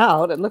point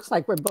out, it looks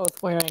like we're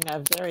both wearing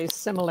a very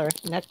similar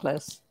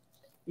necklace.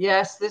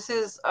 Yes, this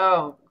is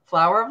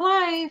Flower of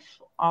Life.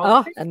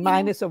 And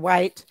mine is a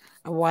white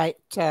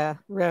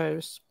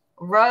rose.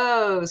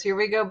 Rose. Here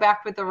we go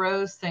back with the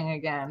rose thing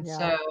again. Yeah.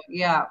 So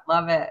yeah,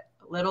 love it.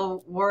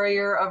 Little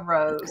warrior of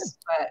rose.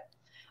 But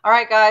All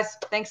right, guys.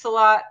 Thanks a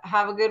lot.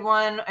 Have a good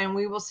one. And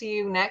we will see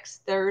you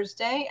next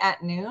Thursday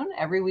at noon.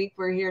 Every week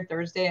we're here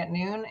Thursday at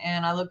noon.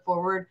 And I look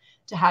forward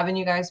to having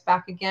you guys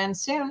back again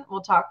soon.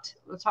 We'll talk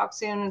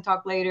soon and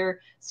talk later.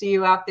 See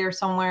you out there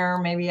somewhere,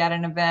 maybe at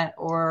an event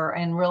or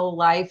in real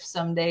life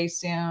someday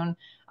soon.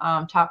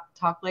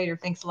 Talk later.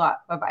 Thanks a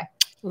lot. Bye-bye.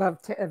 Love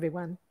to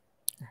everyone.